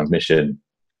 20% off transmission,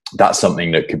 that's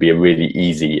something that could be a really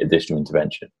easy additional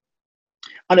intervention.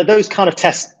 And are those kind of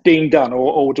tests being done,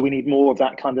 or do we need more of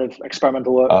that kind of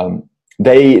experimental work?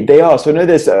 They are. So I know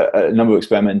there's a number of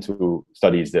experimental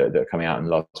studies that are coming out in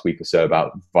the last week or so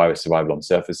about virus survival on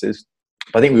surfaces.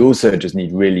 But I think we also just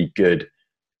need really good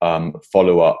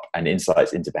follow-up and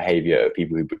insights into behavior of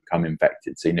people who become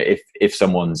infected. So, if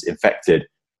someone's infected,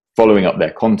 following up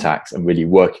their contacts and really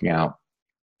working out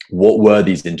what were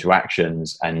these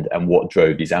interactions and what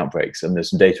drove these outbreaks. And there's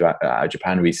some data out of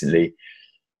Japan recently,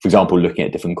 for example, looking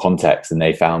at different contexts, and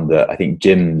they found that I think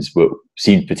gyms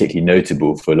seemed particularly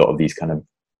notable for a lot of these kind of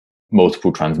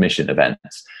multiple transmission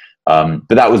events. But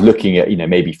that was looking at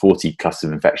maybe 40 clusters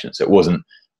of infection, so it wasn't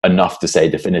enough to say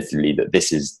definitively that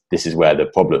this is where the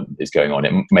problem is going on.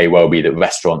 It may well be that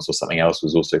restaurants or something else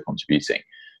was also contributing.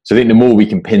 So I think the more we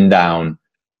can pin down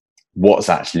what's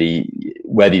actually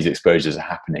where these exposures are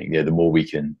happening, the more we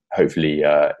can hopefully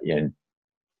have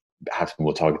some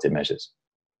more targeted measures.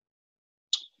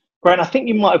 Great. I think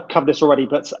you might have covered this already,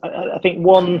 but I think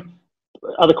one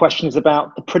other question is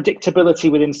about the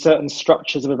predictability within certain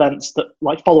structures of events that,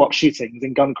 like follow-up shootings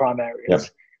in gun crime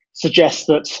areas, suggest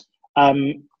that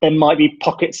there might be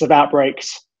pockets of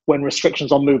outbreaks when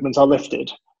restrictions on movement are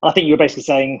lifted. I think you're basically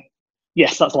saying,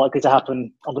 yes, that's likely to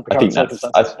happen under the current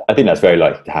circumstances. I think that's very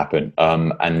likely to happen.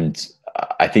 And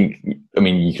I think,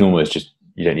 you can almost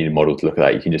you don't need a model to look at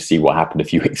that. You can just see what happened a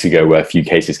few weeks ago where a few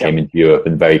cases came into Europe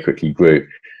and very quickly grew.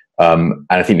 And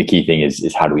I think the key thing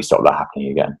is how do we stop that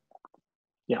happening again?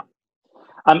 Yeah.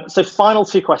 So final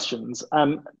two questions,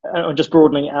 I'm just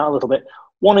broadening it out a little bit.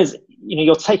 One is,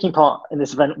 you're taking part in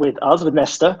this event with us, with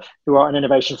Nesta, who are an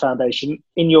innovation foundation.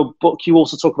 In your book, you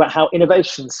also talk about how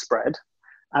innovations spread.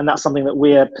 And that's something that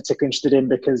we're particularly interested in,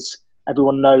 because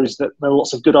everyone knows that there are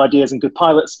lots of good ideas and good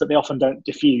pilots, but they often don't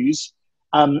diffuse.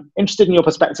 Interested in your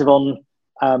perspective on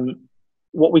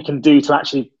what we can do to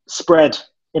actually spread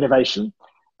innovation.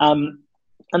 And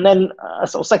then a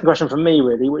sort of second question from me,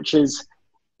 really, which is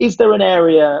there an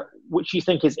area which you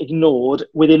think is ignored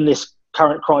within this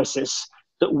current crisis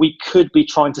that we could be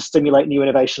trying to stimulate new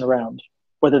innovation around,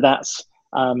 whether that's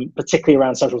particularly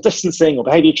around social distancing or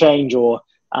behavior change or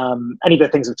any of the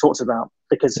things we've talked about?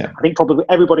 Because I think probably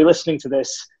everybody listening to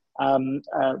this,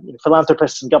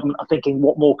 philanthropists and government, are thinking,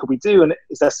 what more could we do? And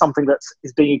is there something that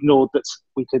is being ignored that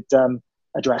we could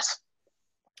address?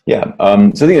 Yeah,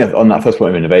 so I think on that first point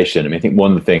of innovation, I mean, I think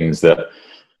one of the things that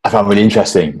I found really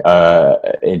interesting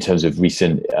in terms of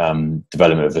recent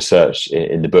development of research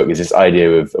in the book is this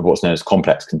idea of what's known as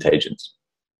complex contagions.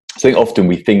 So I think often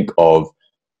we think of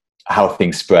how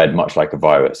things spread much like a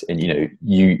virus, and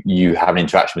you have an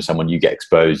interaction with someone, you get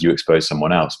exposed, you expose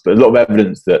someone else. But a lot of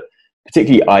evidence that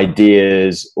particularly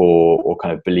ideas or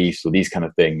kind of beliefs or these kind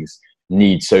of things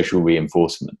need social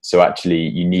reinforcement. So actually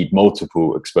you need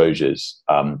multiple exposures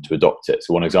to adopt it.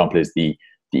 So one example is the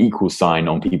equal sign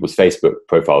on people's Facebook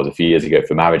profiles a few years ago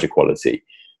for marriage equality.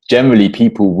 Generally,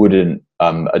 people wouldn't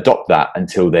adopt that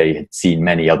until they had seen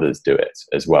many others do it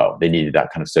as well. They needed that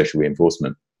kind of social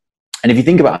reinforcement. And if you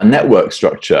think about a network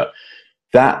structure,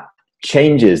 that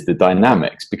changes the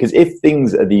dynamics, because if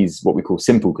things are these, what we call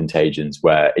simple contagions,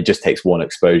 where it just takes one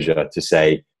exposure to,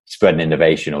 say, spread an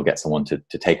innovation or get someone to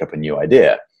take up a new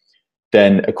idea,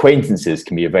 then acquaintances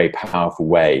can be a very powerful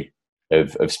way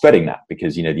of spreading that,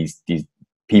 because these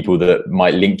people that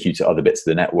might link you to other bits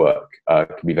of the network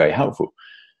can be very helpful.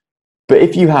 But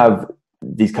if you have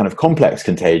these kind of complex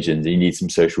contagions and you need some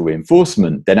social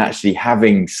reinforcement, then actually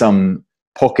having some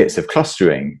pockets of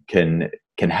clustering can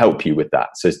help you with that.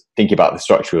 So thinking about the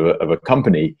structure of a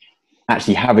company,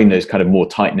 actually having those kind of more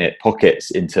tight-knit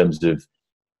pockets in terms of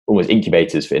almost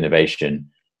incubators for innovation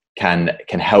can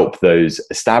help those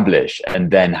establish,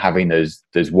 and then having those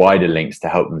wider links to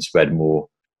help them spread more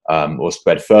or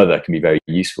spread further can be very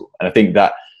useful. And I think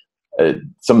that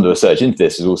some of the research into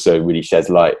this has also really sheds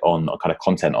light on kind of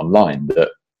content online, that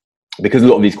because a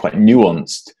lot of these quite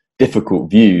nuanced,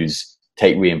 difficult views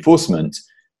take reinforcement,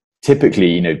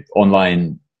 typically,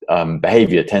 online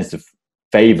behavior tends to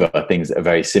favor things that are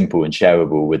very simple and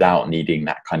shareable without needing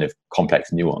that kind of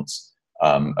complex nuance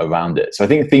around it. So I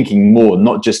think thinking more,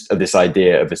 not just of this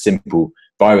idea of a simple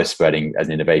virus spreading as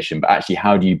an innovation, but actually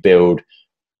how do you build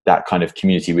that kind of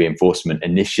community reinforcement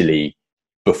initially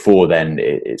before then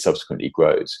it subsequently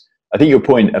grows. I think your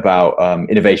point about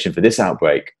innovation for this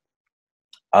outbreak,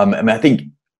 I think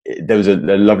there was a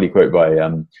lovely quote by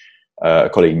a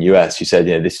colleague in the US who said,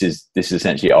 this is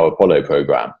essentially our Apollo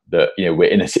program, that we're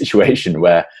in a situation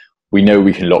where we know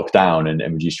we can lock down and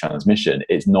reduce transmission.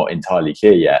 It's not entirely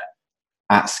clear yet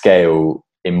at scale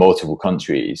in multiple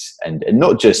countries, and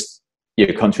not just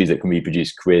countries that can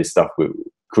reproduce career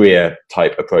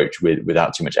type approach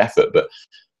without too much effort, but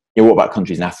what about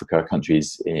countries in Africa,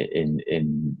 countries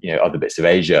in other bits of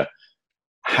Asia?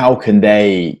 How can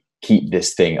they keep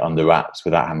this thing under wraps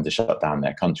without having to shut down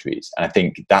their countries? And I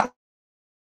think that's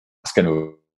going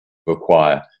to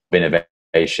require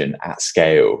innovation at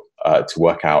scale to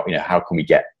work out, how can we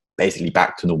get basically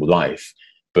back to normal life,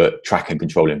 but track and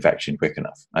control infection quick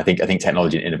enough. I think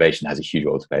technology and innovation has a huge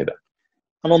role to play there.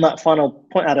 And on that final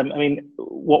point, Adam, I mean,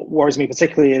 what worries me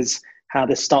particularly is how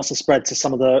this starts to spread to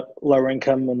some of the lower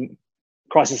income and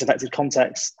crisis affected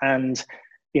contexts, and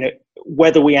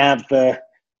whether we have the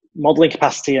modeling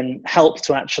capacity and help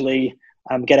to actually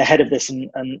get ahead of this and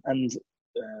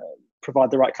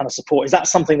provide the right kind of support. Is that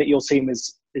something that your team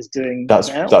is doing now?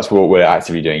 That's what we're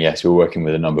actively doing. Yes, we're working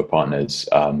with a number of partners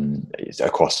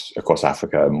across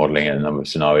Africa, modeling in a number of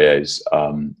scenarios.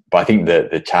 But I think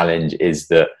that the challenge is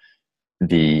that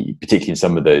particularly in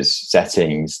some of those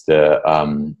settings,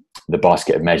 the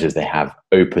basket of measures they have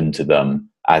open to them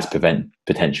as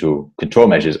potential control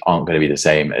measures aren't going to be the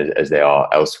same as they are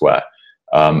elsewhere.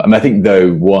 And I think,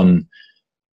 though, one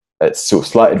sort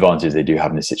of slight advantage they do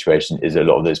have in this situation is a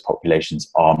lot of those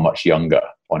populations are much younger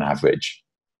on average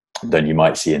than you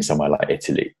might see in somewhere like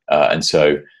Italy. And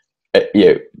so,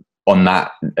 on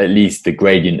that, at least the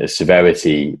gradient of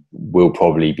severity will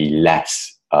probably be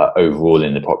less overall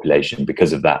in the population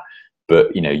because of that.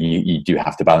 But you do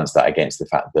have to balance that against the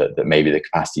fact that maybe the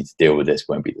capacity to deal with this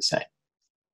won't be the same.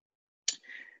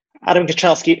 Adam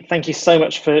Kucharski, thank you so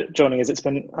much for joining us. It's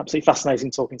been absolutely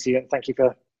fascinating talking to you, and thank you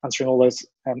for answering all those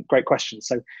great questions.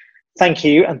 So thank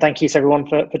you, and thank you to everyone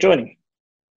for joining.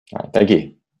 All right, thank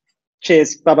you.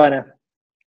 Cheers. Bye-bye now.